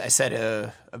 I set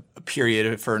a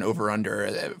period for an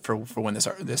over-under for when this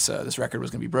record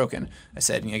was going to be broken. I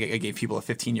said, I gave people a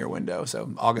 15-year window,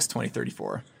 so August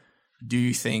 2034. Do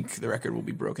you think the record will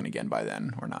be broken again by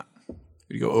then or not? Would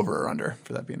you go over or under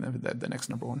for that being the next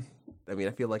number one? I mean,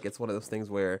 I feel like it's one of those things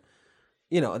where,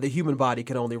 the human body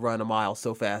can only run a mile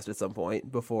so fast at some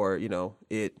point before,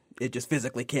 it just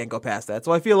physically can't go past that.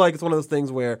 So I feel like it's one of those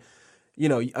things where,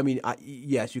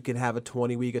 yes, you can have a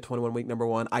 20-week, a 21-week number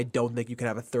one. I don't think you can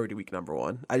have a 30-week number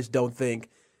one. I just don't think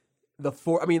that's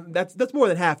more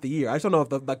than half the year. I just don't know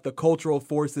if the cultural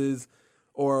forces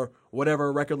or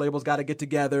whatever record labels got to get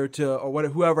together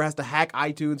whoever has to hack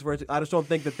iTunes for it. I just don't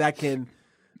think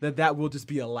that will just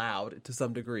be allowed to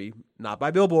some degree, not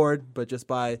by Billboard, but just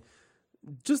by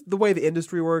the way the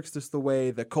industry works, just the way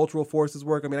the cultural forces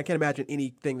work. I mean, I can't imagine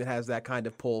anything that has that kind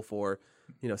of pull for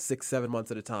 6-7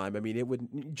 months at a time. I mean, it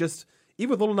would just,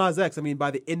 even with Lil Nas X, I mean, by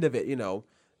the end of it,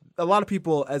 a lot of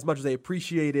people, as much as they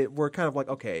appreciate it, were kind of like,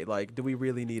 okay, like, do we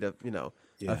really need a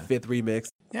fifth remix?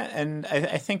 Yeah, and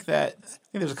I think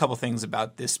there's a couple things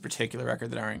about this particular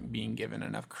record that aren't being given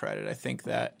enough credit. I think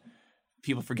that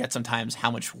people forget sometimes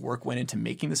how much work went into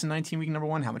making this a 19-week number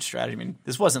one, how much strategy. I mean,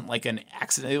 this wasn't like an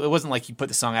accident. It wasn't like he put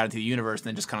the song out into the universe and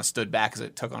then just kind of stood back as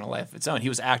it took on a life of its own. He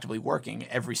was actively working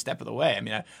every step of the way. I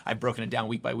mean, I've broken it down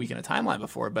week by week in a timeline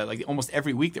before, but like almost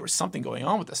every week there was something going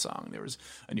on with the song. There was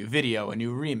a new video, a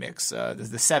new remix,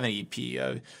 the 7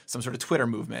 EP, some sort of Twitter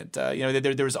movement.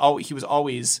 There was always, he was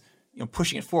always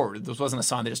pushing it forward. This wasn't a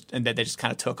song that just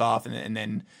kind of took off and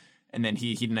then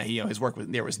he his work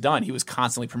was done. He was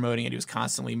constantly promoting it. He was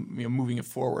constantly moving it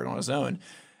forward on his own.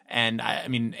 And I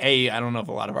mean, A, I don't know if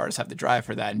a lot of artists have the drive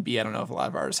for that, and B, I don't know if a lot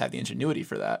of artists have the ingenuity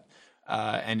for that.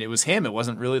 And it was him. It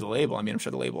wasn't really the label. I mean, I'm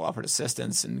sure the label offered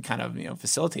assistance and kind of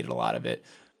facilitated a lot of it,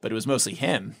 but it was mostly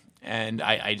him. And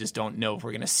I just don't know if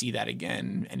we're going to see that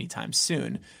again anytime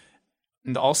soon.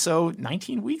 And also,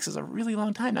 19 weeks is a really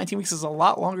long time. 19 weeks is a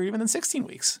lot longer even than 16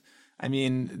 weeks. I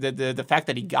mean, the fact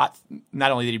that he got,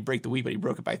 not only did he break the week, but he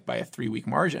broke it by a 3-week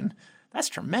margin. That's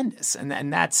tremendous, and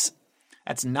that's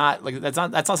not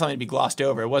something to be glossed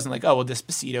over. It wasn't like, oh well,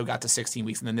 Despacito got to 16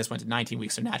 weeks and then this went to 19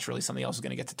 weeks, so naturally something else is going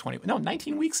to get to 20. No,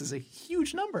 19 weeks is a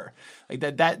huge number. Like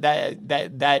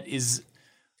that is,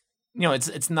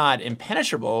 it's not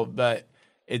impenetrable, but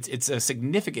it's a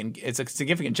significant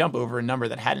jump over a number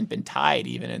that hadn't been tied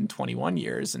even in 21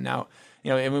 years, and now.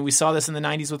 And when we saw this in the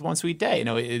 90s with One Sweet Day,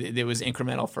 it was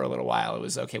incremental for a little while. It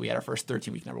was, okay, we had our first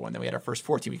 13-week number one, then we had our first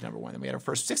 14-week number one, then we had our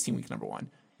first 16-week number one,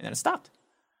 and then it stopped.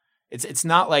 It's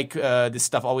not like this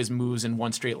stuff always moves in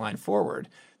one straight line forward.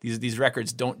 These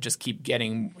records don't just keep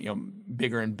getting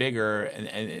bigger and bigger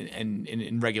and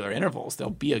in regular intervals.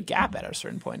 There'll be a gap at a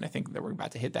certain point, and I think that we're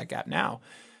about to hit that gap now.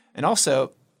 And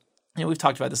also, we've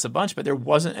talked about this a bunch, but there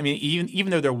wasn't. I mean,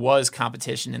 even though there was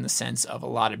competition in the sense of a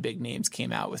lot of big names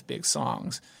came out with big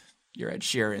songs, your Ed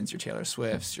Sheerans, your Taylor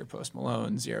Swifts, your Post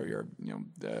Malones, your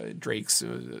Drakes,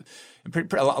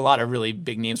 a lot of really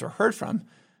big names were heard from.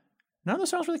 None of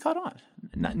those songs really caught on.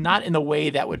 Not in the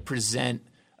way that would present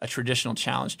a traditional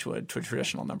challenge to a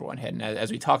traditional number one hit. And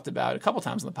as we talked about a couple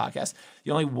times on the podcast,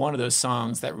 the only one of those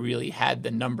songs that really had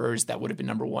the numbers that would have been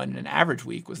number one in an average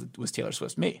week was Taylor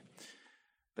Swift's Me.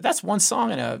 But that's one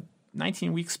song in a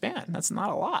 19-week span. That's not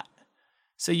a lot.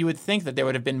 So you would think that there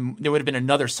would have been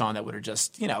another song that would have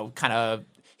just, kind of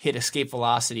hit escape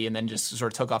velocity and then just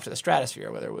sort of took off to the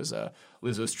stratosphere, whether it was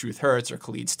Lizzo's Truth Hurts or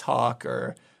Khalid's Talk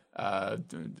or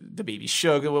the Baby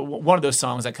Sugar, one of those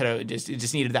songs that could have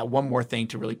just needed that one more thing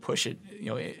to really push it,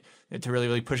 to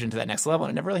really push it into that next level,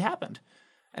 and it never really happened.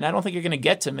 And I don't think you're going to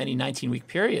get to many 19-week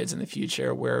periods in the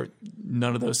future where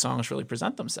none of those songs really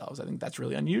present themselves. I think that's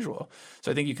really unusual.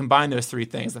 So I think you combine those three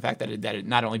things, the fact that it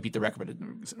not only beat the record, but it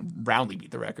roundly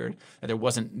beat the record, that there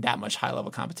wasn't that much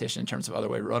high-level competition in terms of other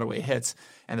way hits,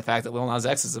 and the fact that Lil Nas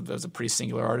X is a pretty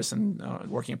singular artist and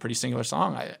working a pretty singular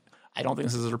song. I don't think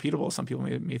this is as repeatable as some people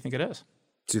may think it is.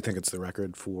 Do you think it's the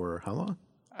record for how long?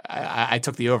 I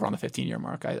took the over on the 15-year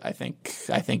mark. I think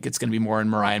it's going to be more in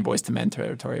Mariah and Boyz II Men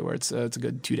territory, where it's a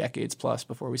good 2 decades plus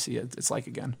before we see it's like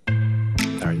again.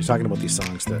 All right, you're talking about these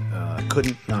songs that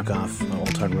couldn't knock off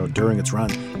Old Town Road during its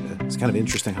run. It's kind of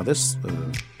interesting how this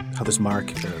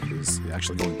mark is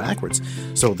actually going backwards.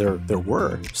 So there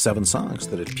were 7 songs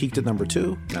that had peaked at number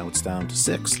 2. Now it's down to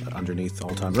 6 underneath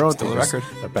Old Town Road. Still the record.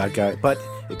 A bad guy, but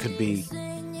it could be.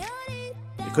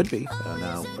 Could be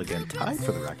now again tied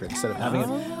for the record instead of having it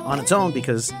on its own,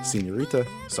 because Señorita,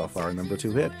 so far a number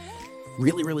 2 hit,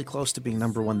 really close to being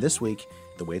number 1 this week.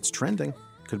 The way it's trending,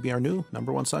 could be our new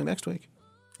number 1 song next week.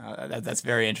 That's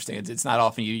very interesting. It's not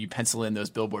often you pencil in those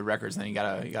Billboard records and then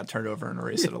you gotta turn it over and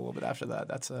erase it a little bit after that.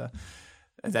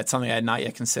 That's something I had not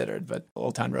yet considered. But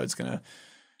Old Town Road's gonna,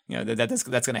 that's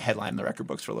gonna headline the record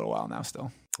books for a little while now.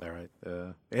 Still. All right,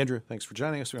 Andrew, thanks for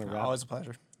joining us. We're gonna wrap. Always a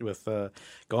pleasure. With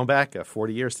going back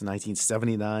 40 years to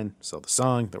 1979. So the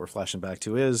song that we're flashing back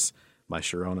to is "My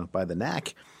Sharona" by the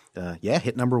Knack.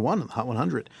 Hit number 1 on the Hot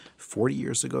 100 40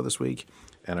 years ago this week.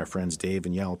 And our friends Dave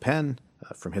and Yael Penn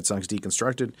from Hit Songs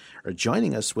Deconstructed are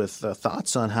joining us with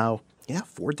thoughts on how,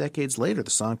 4 decades later, the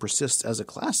song persists as a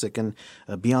classic. And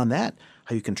beyond that,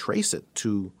 how you can trace it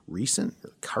to recent,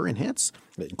 current hits,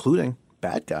 including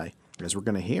Bad Guy, as we're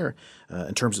going to hear,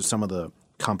 in terms of some of the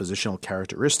compositional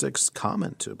characteristics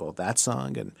common to both that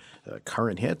song and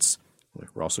current hits.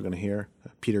 We're also going to hear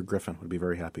Peter Griffin would be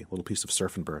very happy. A little piece of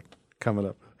Surfin' Bird coming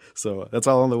up. So that's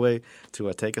all on the way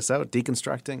to take us out.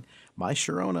 Deconstructing My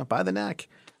Sharona by the Knack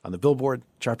on the Billboard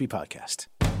Chart Beat Podcast.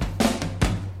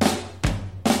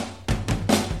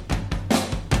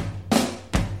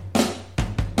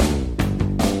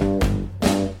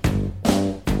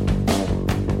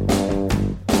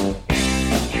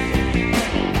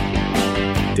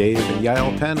 Dave and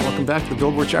Yael Penn, welcome back to the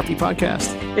Billboard Chart Beat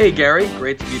Podcast. Hey, Gary.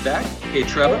 Great to be back. Hey,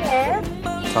 Trevor.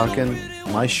 Talking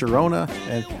My Sharona,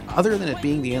 and other than it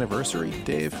being the anniversary,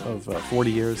 Dave, of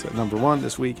 40 years at number 1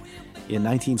 this week in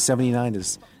 1979,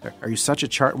 are you such a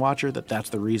chart watcher that's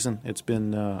the reason it's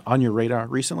been on your radar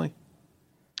recently?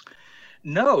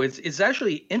 No, it's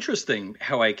actually interesting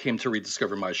how I came to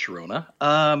rediscover My Sharona.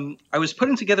 I was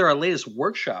putting together our latest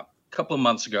workshop a couple of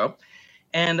months ago,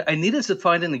 and I needed to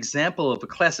find an example of a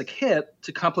classic hit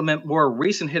to complement more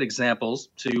recent hit examples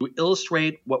to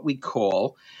illustrate what we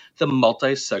call the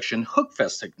multi-section hook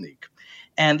fest technique.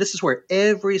 And this is where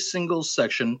every single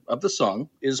section of the song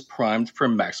is primed for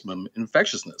maximum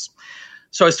infectiousness.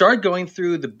 So I started going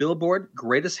through the Billboard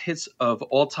Greatest Hits of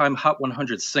All-Time Hot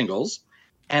 100 singles,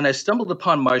 and I stumbled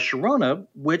upon My Sharona,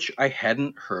 which I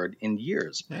hadn't heard in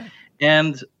years. Yeah.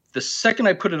 And the second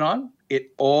I put it on,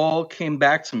 it all came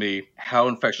back to me how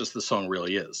infectious the song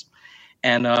really is.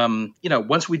 And,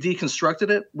 once we deconstructed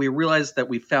it, we realized that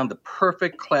we found the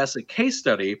perfect classic case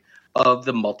study of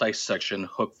the multi-section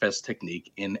hook fest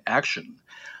technique in action.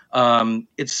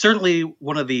 It's certainly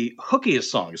one of the hookiest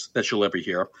songs that you'll ever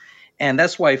hear. And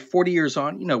that's why 40 years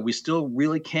on, we still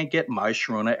really can't get My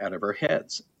Sharona out of our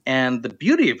heads. And the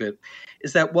beauty of it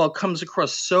is that while it comes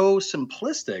across so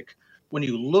simplistic, when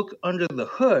you look under the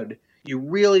hood, you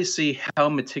really see how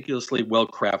meticulously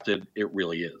well-crafted it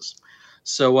really is.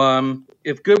 So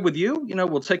if good with you,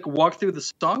 we'll take a walk through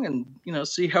the song and,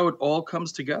 see how it all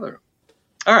comes together.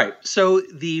 All right. So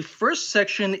the first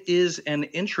section is an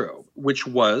intro, which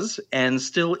was and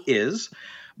still is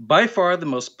by far the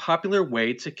most popular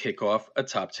way to kick off a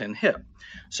top 10 hit.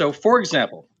 So, for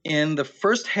example, in the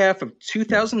first half of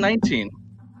 2019,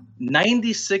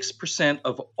 96%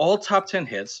 of all top 10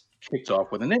 hits kicked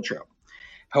off with an intro.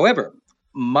 However,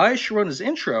 My Sharona's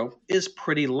intro is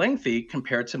pretty lengthy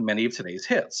compared to many of today's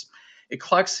hits. It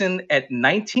clocks in at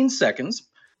 19 seconds,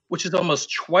 which is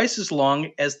almost twice as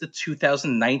long as the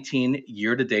 2019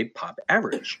 year-to-date pop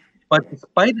average. But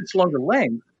despite its longer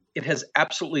length, it has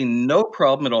absolutely no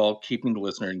problem at all keeping the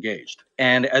listener engaged.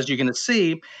 And as you're going to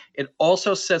see, it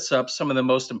also sets up some of the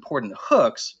most important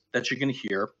hooks that you're going to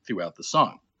hear throughout the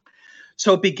song.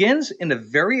 So it begins in a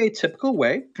very atypical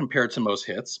way compared to most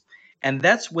hits, and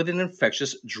that's with an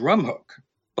infectious drum hook.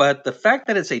 But the fact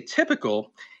that it's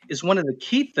atypical is one of the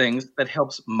key things that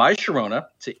helps My Sharona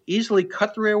to easily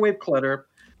cut through airwave clutter,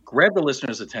 grab the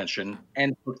listener's attention,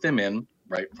 and hook them in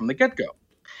right from the get-go.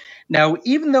 Now,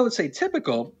 even though it's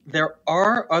atypical, there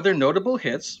are other notable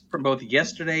hits from both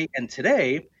yesterday and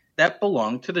today that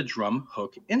belong to the Drum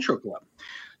Hook Intro Club.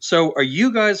 So are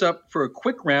you guys up for a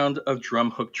quick round of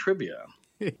drum hook trivia?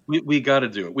 We got to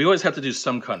do it. We always have to do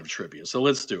some kind of trivia, so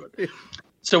let's do it.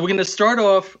 So we're going to start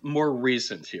off more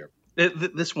recent here.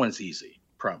 This one's easy,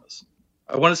 promise.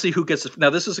 I want to see who gets it. Now,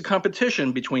 this is a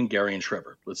competition between Gary and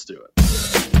Trevor. Let's do it.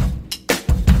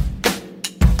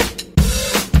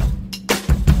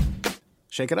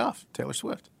 Shake It Off, Taylor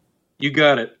Swift. You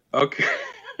got it. Okay.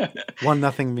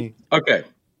 1-0 me. Okay.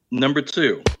 Number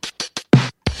 2.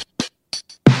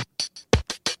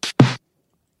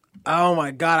 Oh my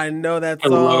God, I know that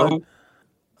song.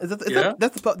 Hello?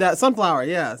 That's Sunflower.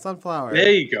 Yeah, Sunflower.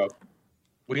 There you go.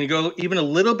 We're going to go even a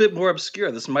little bit more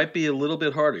obscure. This might be a little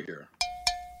bit harder here.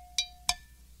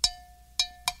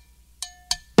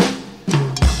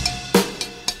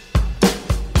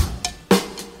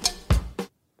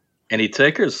 Any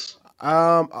takers?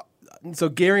 So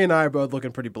Gary and I are both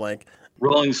looking pretty blank.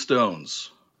 Rolling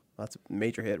Stones. That's a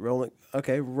major hit.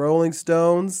 Rolling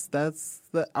Stones. That's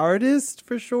the artist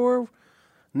for sure.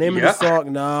 Name of the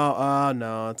song?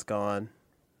 No, it's gone.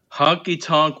 Honky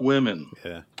Tonk Women.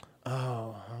 Yeah.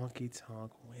 Oh, Honky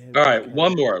Tonk Women. All right,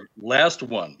 one more. Last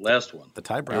one. The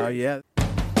tiebreaker. Oh, yeah.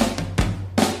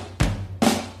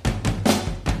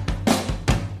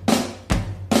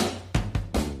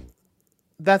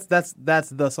 That's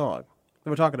the song that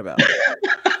we're talking about.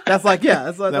 That's like, yeah.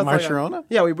 That's My like Sharona?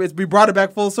 Yeah, we brought it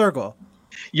back full circle.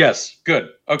 Yes,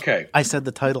 good. Okay. I said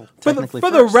the title For technically the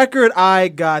first. record, I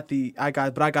got the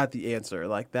answer.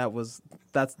 Like that's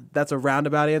a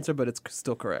roundabout answer, but it's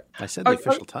still correct. I said the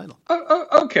official title.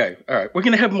 Okay. All right. We're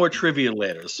going to have more trivia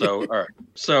later. So, all right.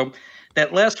 So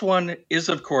that last one is,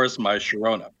 of course, My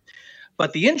Sharona.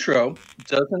 But the intro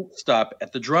doesn't stop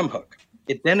at the drum hook.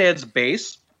 It then adds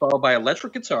bass, followed by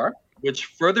electric guitar, which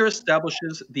further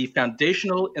establishes the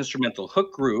foundational instrumental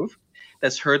hook groove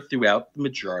that's heard throughout the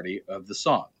majority of the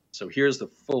song. So here's the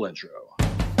full intro.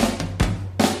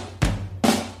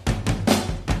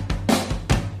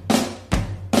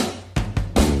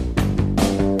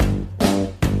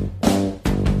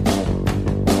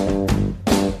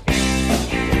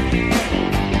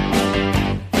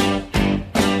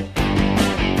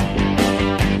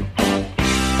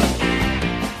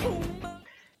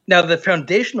 Now, the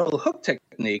foundational hook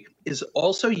technique is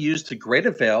also used to great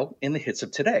avail in the hits of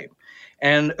today.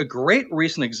 And a great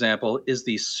recent example is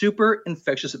the super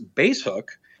infectious bass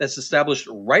hook that's established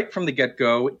right from the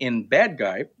get-go in Bad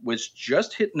Guy, which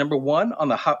just hit number 1 on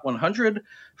the Hot 100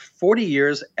 40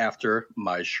 years after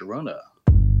My Sharona.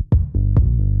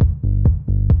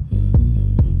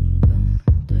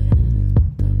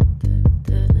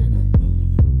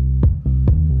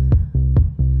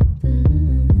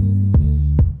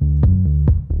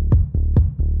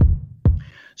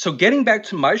 So getting back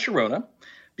to My Sharona,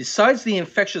 besides the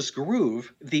infectious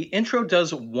groove, the intro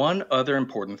does one other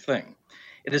important thing.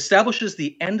 It establishes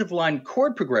the end-of-line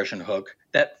chord progression hook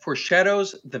that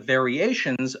foreshadows the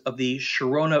variations of the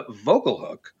Sharona vocal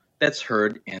hook that's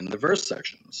heard in the verse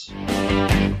sections.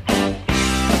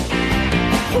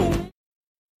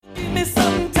 Give me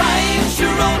some time,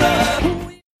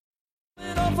 Sharona.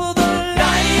 For the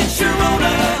line, Sharona.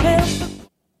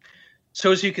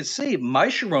 So as you can see, My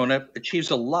Sharona achieves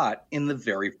a lot in the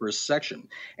very first section.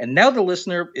 And now the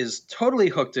listener is totally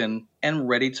hooked in and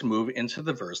ready to move into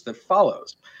the verse that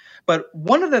follows. But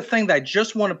one other thing that I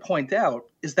just want to point out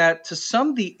is that to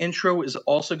some, the intro is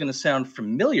also going to sound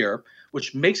familiar,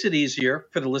 which makes it easier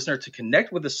for the listener to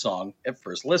connect with the song at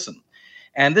first listen.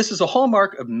 And this is a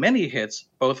hallmark of many hits,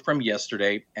 both from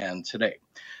yesterday and today.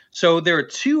 So there are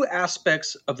two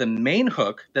aspects of the main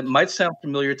hook that might sound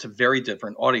familiar to very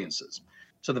different audiences.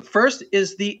 So the first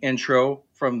is the intro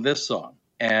from this song.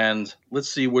 And let's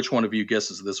see which one of you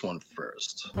guesses this one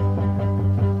first.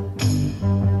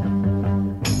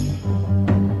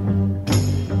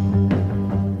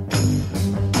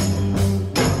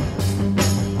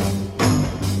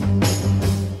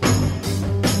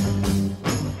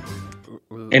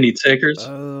 Any takers?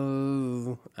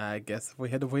 Oh, I guess if we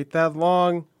had to wait that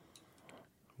long.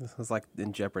 This was like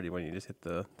in Jeopardy when you just hit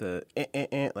the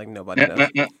like nobody knows.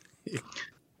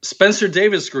 Spencer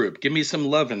Davis Group, Give Me Some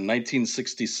Lovin',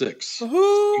 1966.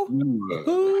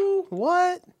 Who?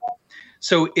 What?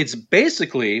 So it's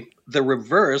basically the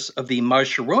reverse of the My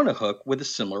Sharona hook with a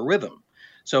similar rhythm.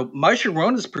 So My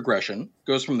Sharona's progression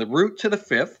goes from the root to the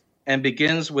fifth and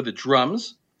begins with the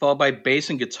drums, followed by bass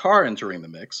and guitar entering the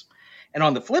mix. And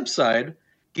on the flip side,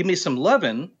 Give Me Some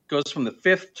Lovin' goes from the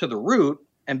fifth to the root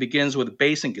and begins with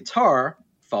bass and guitar,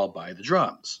 followed by the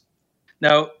drums.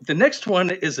 Now, the next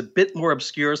one is a bit more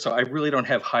obscure, so I really don't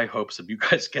have high hopes of you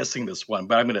guys guessing this one,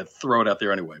 but I'm going to throw it out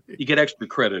there anyway. You get extra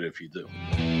credit if you do.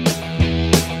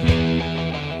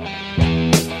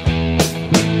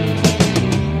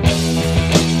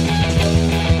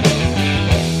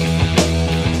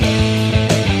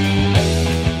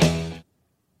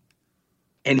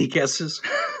 Any guesses?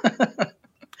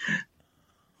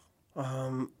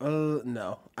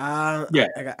 No. Yeah.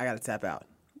 I got to tap out.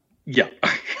 Yeah.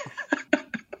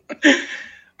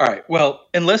 All right. Well,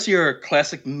 unless you're a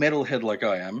classic metalhead like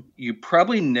I am, you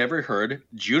probably never heard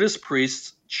Judas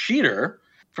Priest's Cheater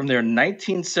from their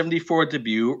 1974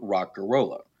 debut, Rock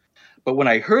Garola. But when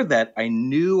I heard that, I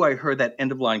knew I heard that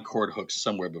end-of-line chord hook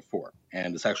somewhere before,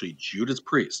 and it's actually Judas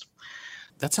Priest.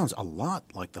 That sounds a lot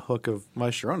like the hook of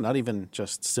My Sharona, not even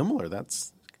just similar.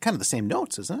 That's kind of the same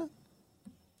notes, isn't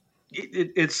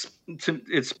it?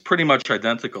 It's pretty much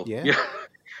identical. Yeah.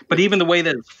 But even the way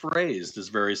that it's phrased is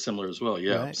very similar as well.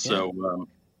 Yeah. Right, so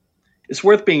it's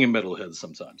worth being a metalhead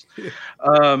sometimes.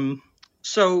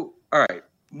 So, all right.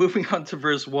 moving on to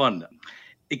verse 1.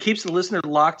 It keeps the listener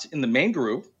locked in the main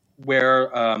groove, where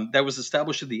that was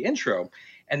established in the intro,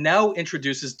 and now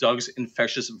introduces Doug's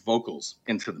infectious vocals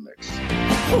into the mix.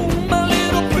 Oh, my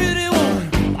little pretty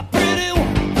one,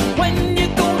 when you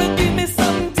gonna give me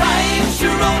some time,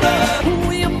 Sharona?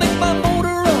 Oh, you make my motor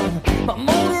run,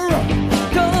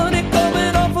 got it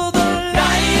coming off of the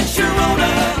line,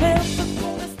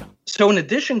 Sharona. So in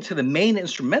addition to the main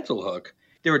instrumental hook,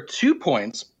 there are 2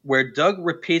 points where Doug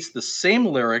repeats the same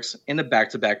lyrics in a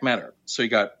back-to-back manner. So you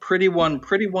got pretty one,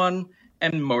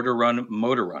 and motor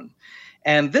run.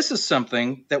 And this is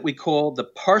something that we call the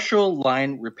partial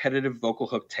line repetitive vocal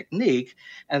hook technique,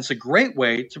 and it's a great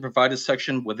way to provide a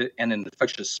section with an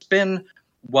infectious spin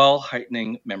while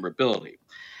heightening memorability.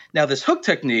 Now, this hook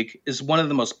technique is one of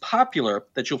the most popular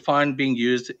that you'll find being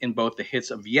used in both the hits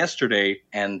of yesterday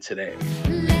and today.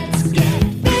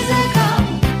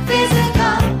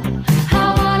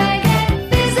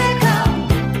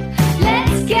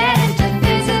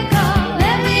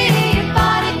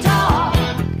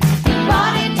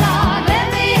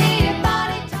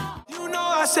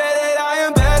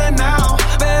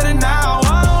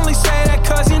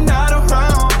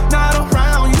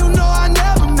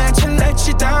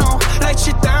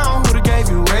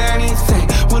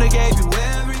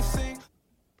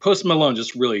 Post Malone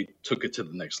just really took it to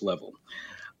the next level.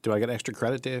 Do I get extra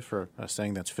credit, Dave, for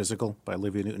saying that's Physical by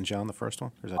Olivia Newton-John, the first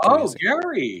one? Or is that too easy?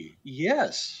 Gary,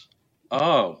 yes.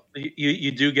 Oh,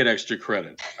 you do get extra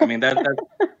credit. I mean, that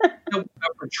for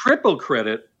triple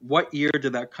credit, what year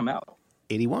did that come out?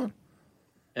 81.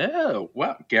 Oh,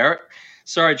 wow. Garrett.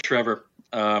 Sorry, Trevor.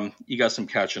 You got some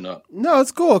catching up. No,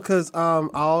 it's cool because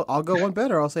I'll go one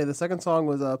better. I'll say the second song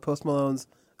was Post Malone's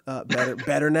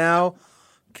Better Now.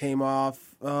 Came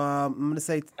off, I'm going to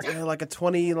say like a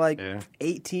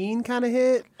 2018 kind of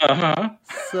hit. Uh-huh.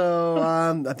 So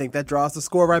I think that draws the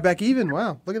score right back even.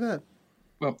 Wow, look at that.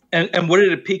 Well, and what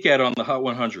did it peak at on the Hot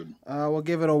 100? We'll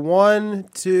give it a 1,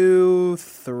 2,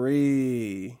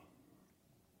 3.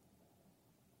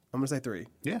 I'm going to say 3.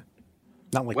 Yeah.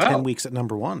 Not like 10 weeks at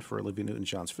number 1 for Olivia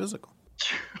Newton-John's Physical.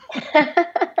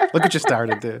 Look what you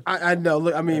started, dude. I know.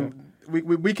 Look, I mean,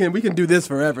 we can do this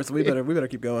forever, so we better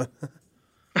keep going.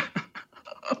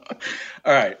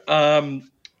 All right.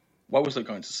 What was I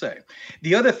going to say?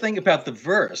 The other thing about the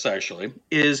verse, actually,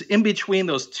 is in between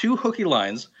those 2 hooky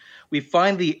lines, we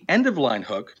find the end of line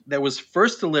hook that was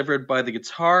first delivered by the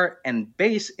guitar and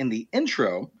bass in the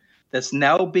intro that's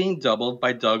now being doubled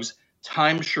by Doug's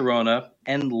time Sharona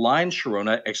and line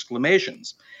Sharona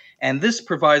exclamations. And this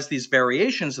provides these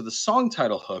variations of the song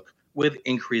title hook with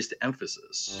increased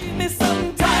emphasis. Give me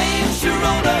some time,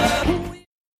 Sharona.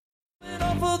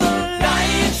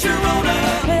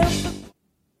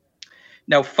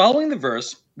 Now, following the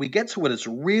verse, we get to what it's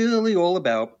really all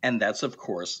about, and that's, of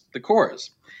course, the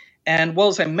chorus. And well,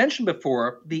 as I mentioned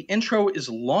before, the intro is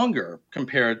longer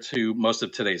compared to most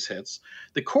of today's hits.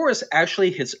 The chorus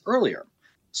actually hits earlier.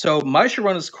 So My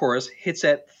Sharona's chorus hits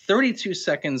at 32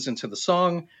 seconds into the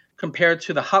song compared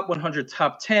to the Hot 100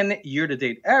 Top 10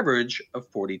 year-to-date average of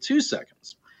 42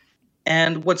 seconds.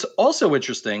 And what's also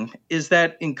interesting is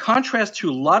that in contrast to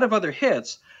a lot of other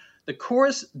hits, the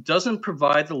chorus doesn't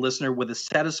provide the listener with a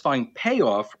satisfying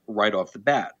payoff right off the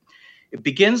bat. It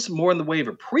begins more in the way of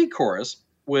a pre-chorus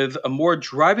with a more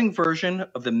driving version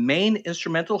of the main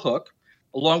instrumental hook,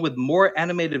 along with more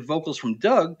animated vocals from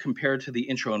Doug compared to the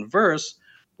intro and verse,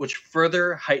 which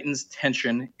further heightens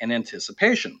tension and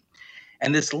anticipation.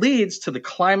 And this leads to the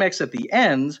climax at the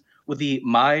end with the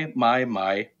my,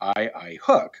 I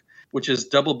hook, which is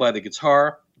doubled by the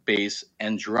guitar, bass,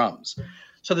 and drums.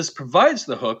 So this provides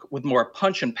the hook with more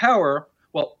punch and power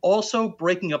while also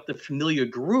breaking up the familiar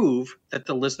groove that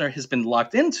the listener has been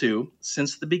locked into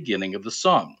since the beginning of the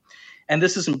song. And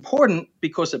this is important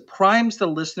because it primes the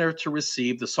listener to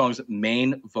receive the song's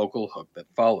main vocal hook that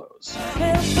follows.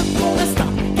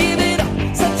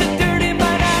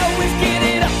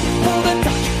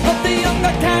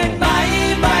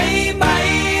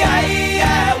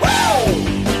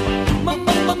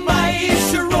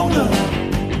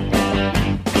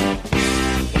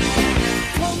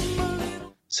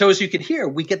 So as you can hear,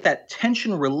 we get that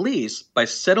tension release by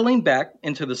settling back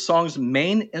into the song's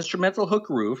main instrumental hook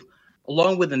groove,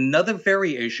 along with another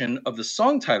variation of the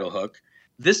song title hook,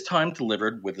 this time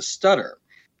delivered with a stutter.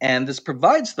 And this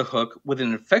provides the hook with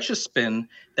an infectious spin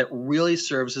that really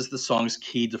serves as the song's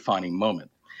key defining moment.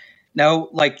 Now,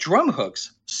 like drum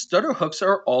hooks, stutter hooks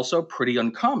are also pretty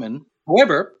uncommon.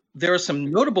 However, there are some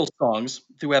notable songs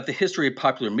throughout the history of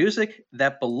popular music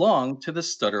that belong to the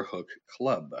stutter hook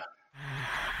club.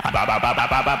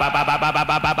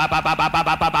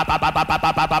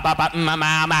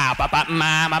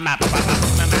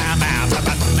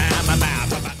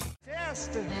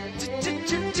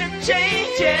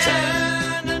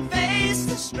 Turn and face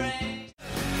the strange.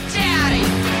 Daddy,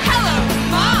 hello,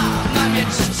 Mom. I'm your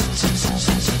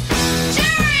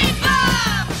Jerry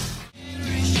Bob.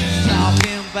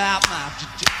 Talking about my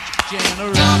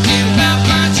generation. Talking about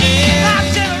my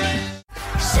generation.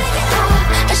 Shake it off,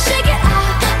 I shake it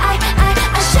off, I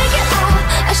shake it off,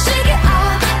 I shake it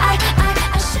off, I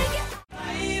shake it off.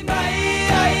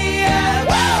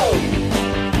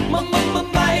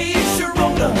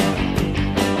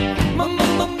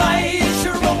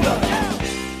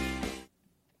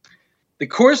 The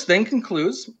chorus then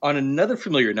concludes on another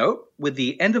familiar note with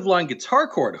the end-of-line guitar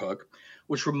chord hook,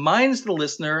 which reminds the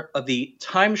listener of the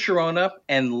time Sharona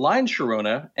and line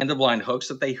Sharona end-of-line hooks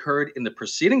that they heard in the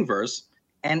preceding verse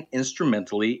and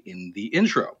instrumentally in the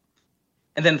intro.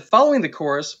 And then following the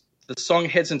chorus, the song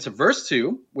heads into verse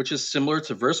 2, which is similar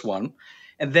to verse 1,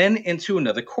 and then into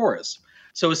another chorus.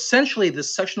 So essentially,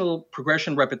 this sectional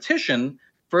progression repetition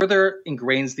further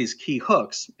ingrains these key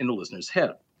hooks in the listener's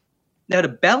head. Now, to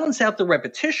balance out the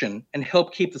repetition and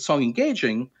help keep the song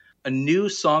engaging, a new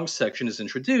song section is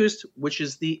introduced, which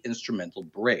is the instrumental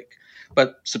break.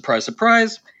 But surprise,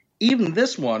 surprise, even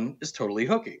this one is totally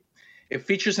hooky. It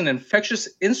features an infectious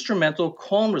instrumental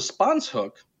call and response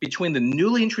hook between the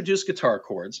newly introduced guitar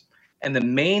chords and the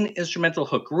main instrumental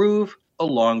hook groove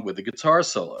along with the guitar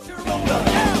solo.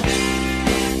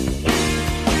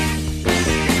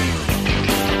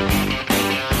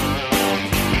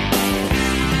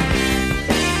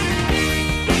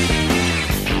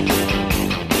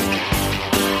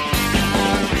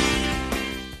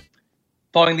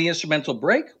 Following the instrumental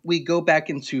break, we go back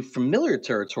into familiar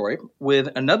territory with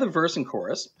another verse and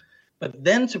chorus, but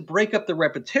then to break up the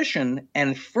repetition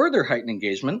and further heighten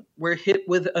engagement, we're hit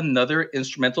with another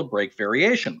instrumental break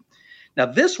variation. Now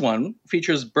this one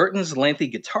features Burton's lengthy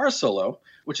guitar solo,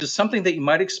 which is something that you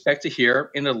might expect to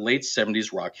hear in a late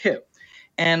 70s rock hit.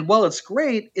 And while it's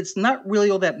great, it's not really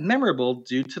all that memorable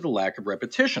due to the lack of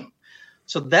repetition.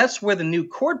 So that's where the new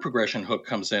chord progression hook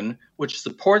comes in, which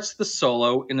supports the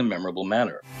solo in a memorable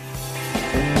manner.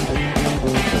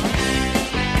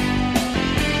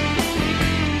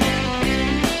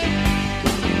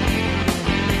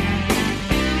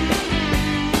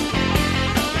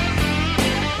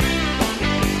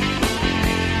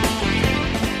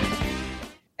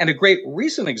 And a great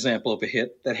recent example of a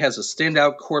hit that has a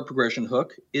standout chord progression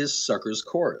hook is Sucker's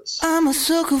Chorus. I'm a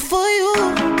sucker for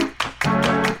you.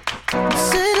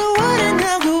 Say the word and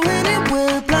I'll go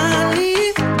anywhere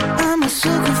blindly. I'm a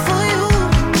sucker for you.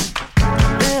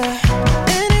 Yeah.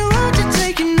 Any road you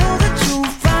take, you know that you'll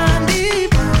find me.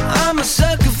 I'm a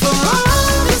sucker for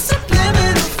all the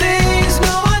subliminal things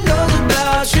no one knows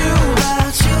about you.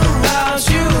 About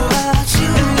you. And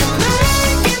you're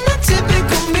making the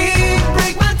typical me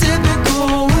break my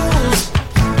typical rules.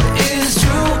 It's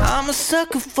true, I'm a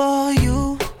sucker for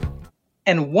you.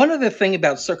 And one other thing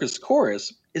about Sucker's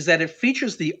Chorus is that it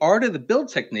features the art of the build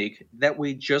technique that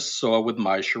we just saw with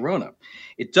My Sharona.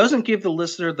 It doesn't give the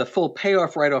listener the full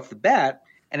payoff right off the bat,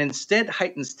 and instead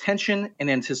heightens tension and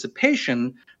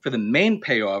anticipation for the main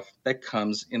payoff that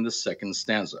comes in the second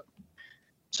stanza.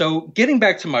 So getting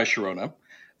back to My Sharona,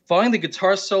 following the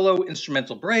guitar solo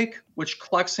instrumental break, which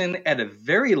clocks in at a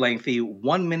very lengthy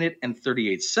 1 minute and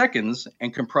 38 seconds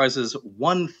and comprises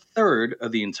 1/3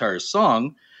 of the entire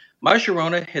song, My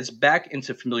Sharona heads back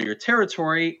into familiar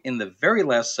territory in the very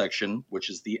last section, which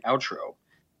is the outro.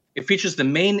 It features the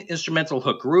main instrumental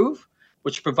hook groove,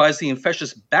 which provides the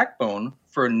infectious backbone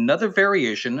for another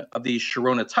variation of the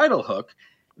Sharona title hook,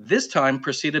 this time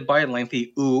preceded by a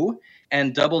lengthy ooh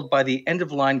and doubled by the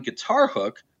end-of-line guitar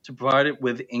hook to provide it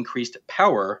with increased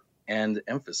power and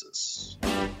emphasis.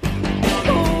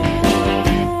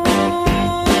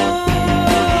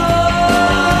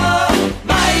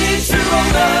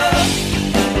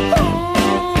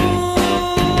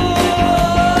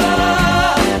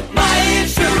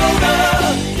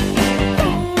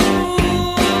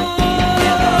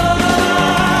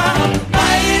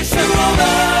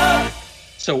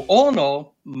 So all in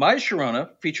all, My Sharona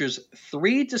features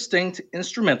 3 distinct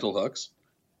instrumental hooks,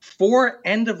 4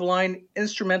 end-of-line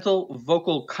instrumental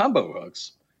vocal combo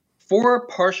hooks, 4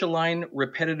 partial line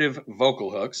repetitive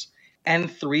vocal hooks,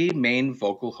 and 3 main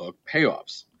vocal hook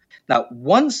payoffs. Now,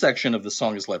 one section of the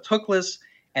song is left hookless,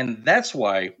 and that's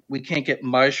why we can't get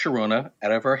My Sharona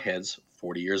out of our heads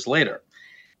 40 years later.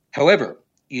 However,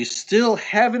 you still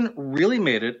haven't really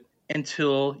made it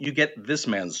until you get this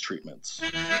man's treatments.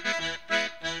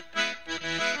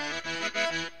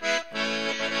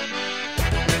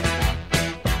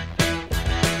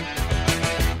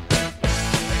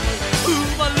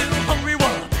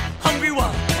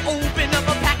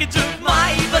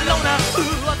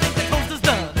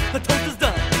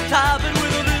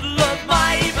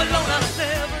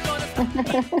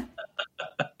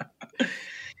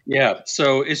 Yeah,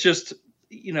 so it's just,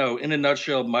 in a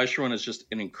nutshell, My Sharona is just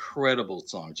an incredible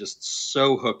song, just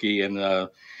so hooky, and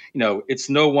it's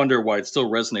no wonder why it still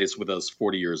resonates with us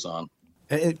 40 years on.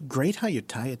 Great how you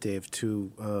tie it, Dave,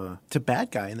 to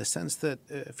Bad Guy, in the sense that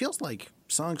it feels like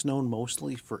songs known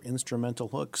mostly for instrumental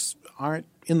hooks aren't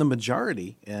in the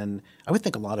majority. And I would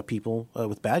think a lot of people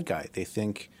with Bad Guy, they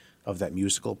think of that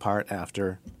musical part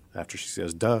after she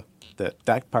says "duh,"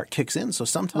 that part kicks in. So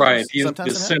sometimes the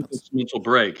happens. mental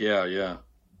break, yeah.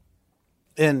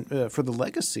 And for the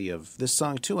legacy of this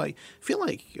song, too, I feel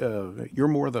like you're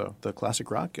more the classic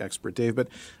rock expert, Dave, but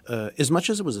as much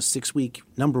as it was a 6-week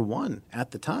number one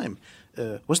at the time,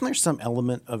 wasn't there some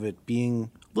element of it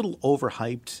being a little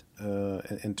overhyped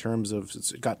in terms of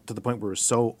it got to the point where it was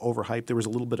so overhyped there was a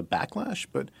little bit of backlash,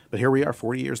 but here we are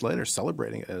 40 years later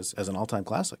celebrating it as an all-time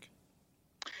classic.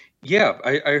 Yeah,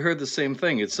 I heard the same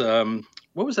thing. It's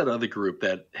what was that other group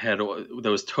that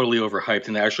was totally overhyped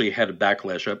and actually had a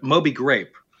backlash? Moby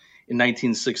Grape in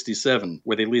 1967,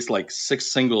 where they released like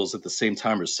 6 singles at the same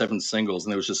time, or 7 singles,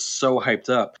 and it was just so hyped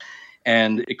up,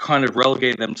 and it kind of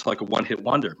relegated them to like a one-hit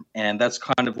wonder. And that's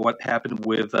kind of what happened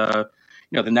with the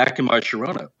Knack in My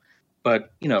Sharona.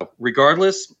 But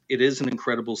regardless, it is an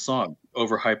incredible song,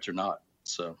 overhyped or not.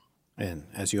 So. And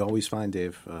as you always find,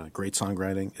 Dave, great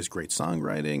songwriting is great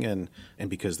songwriting, and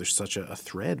because there's such a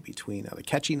thread between the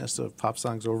catchiness of pop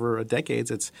songs over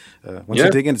decades, it's once you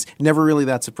dig in, it's never really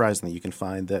that surprising that you can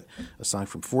find that a song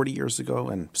from 40 years ago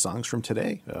and songs from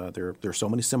today, there are so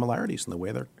many similarities in the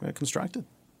way they're constructed.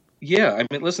 Yeah, I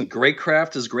mean, listen, great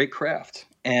craft is great craft,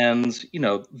 and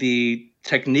the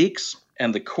techniques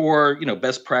and the core,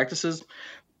 best practices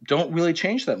don't really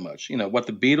change that much. What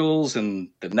the Beatles and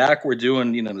the Knack were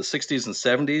doing, in the 60s and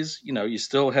 70s, you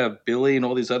still have Billy and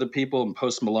all these other people and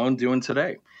Post Malone doing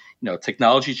today.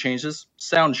 Technology changes,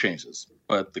 sound changes,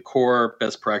 but the core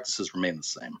best practices remain the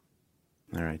same.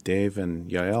 All right, Dave and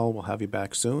Yael, we'll have you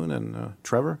back soon. And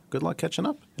Trevor, good luck catching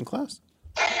up in class.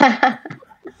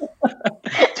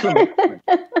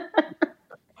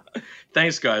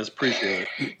 Thanks, guys. Appreciate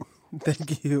it.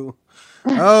 Thank you.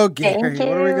 Oh, Gary, what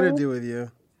are we going to do with you?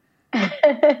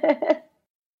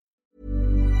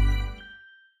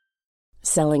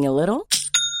 Selling a little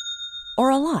or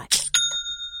a lot?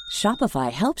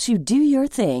 Shopify helps you do your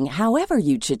thing however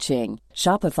you cha-ching.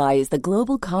 Shopify is the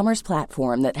global commerce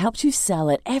platform that helps you sell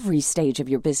at every stage of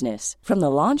your business. From the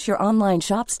launch your online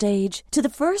shop stage to the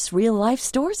first real-life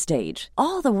store stage,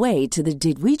 all the way to the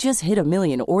did we just hit a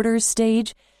million orders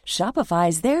stage. Shopify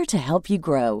is there to help you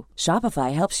grow.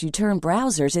 Shopify helps you turn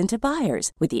browsers into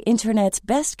buyers with the internet's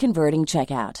best converting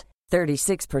checkout.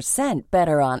 36%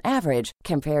 better on average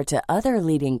compared to other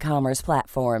leading commerce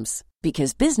platforms.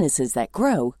 Because businesses that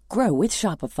grow, grow with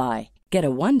Shopify. Get a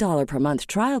 $1 per month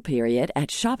trial period at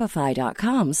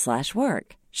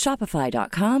shopify.com/work.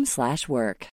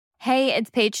 Shopify.com/work. Hey,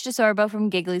 it's Paige DeSorbo from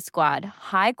Giggly Squad.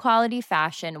 High quality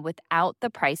fashion without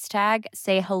the price tag.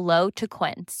 Say hello to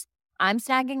Quince. I'm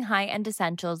snagging high-end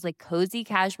essentials like cozy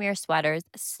cashmere sweaters,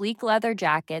 sleek leather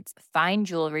jackets, fine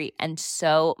jewelry, and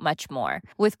so much more.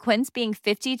 With Quince being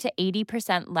 50 to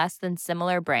 80% less than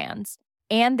similar brands.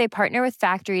 And they partner with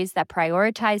factories that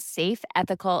prioritize safe,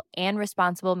 ethical, and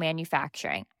responsible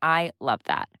manufacturing. I love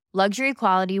that. Luxury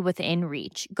quality within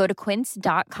reach. Go to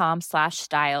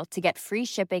quince.com/style to get free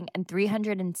shipping and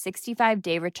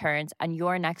 365-day returns on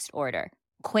your next order.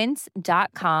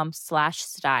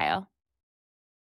 Quince.com/style.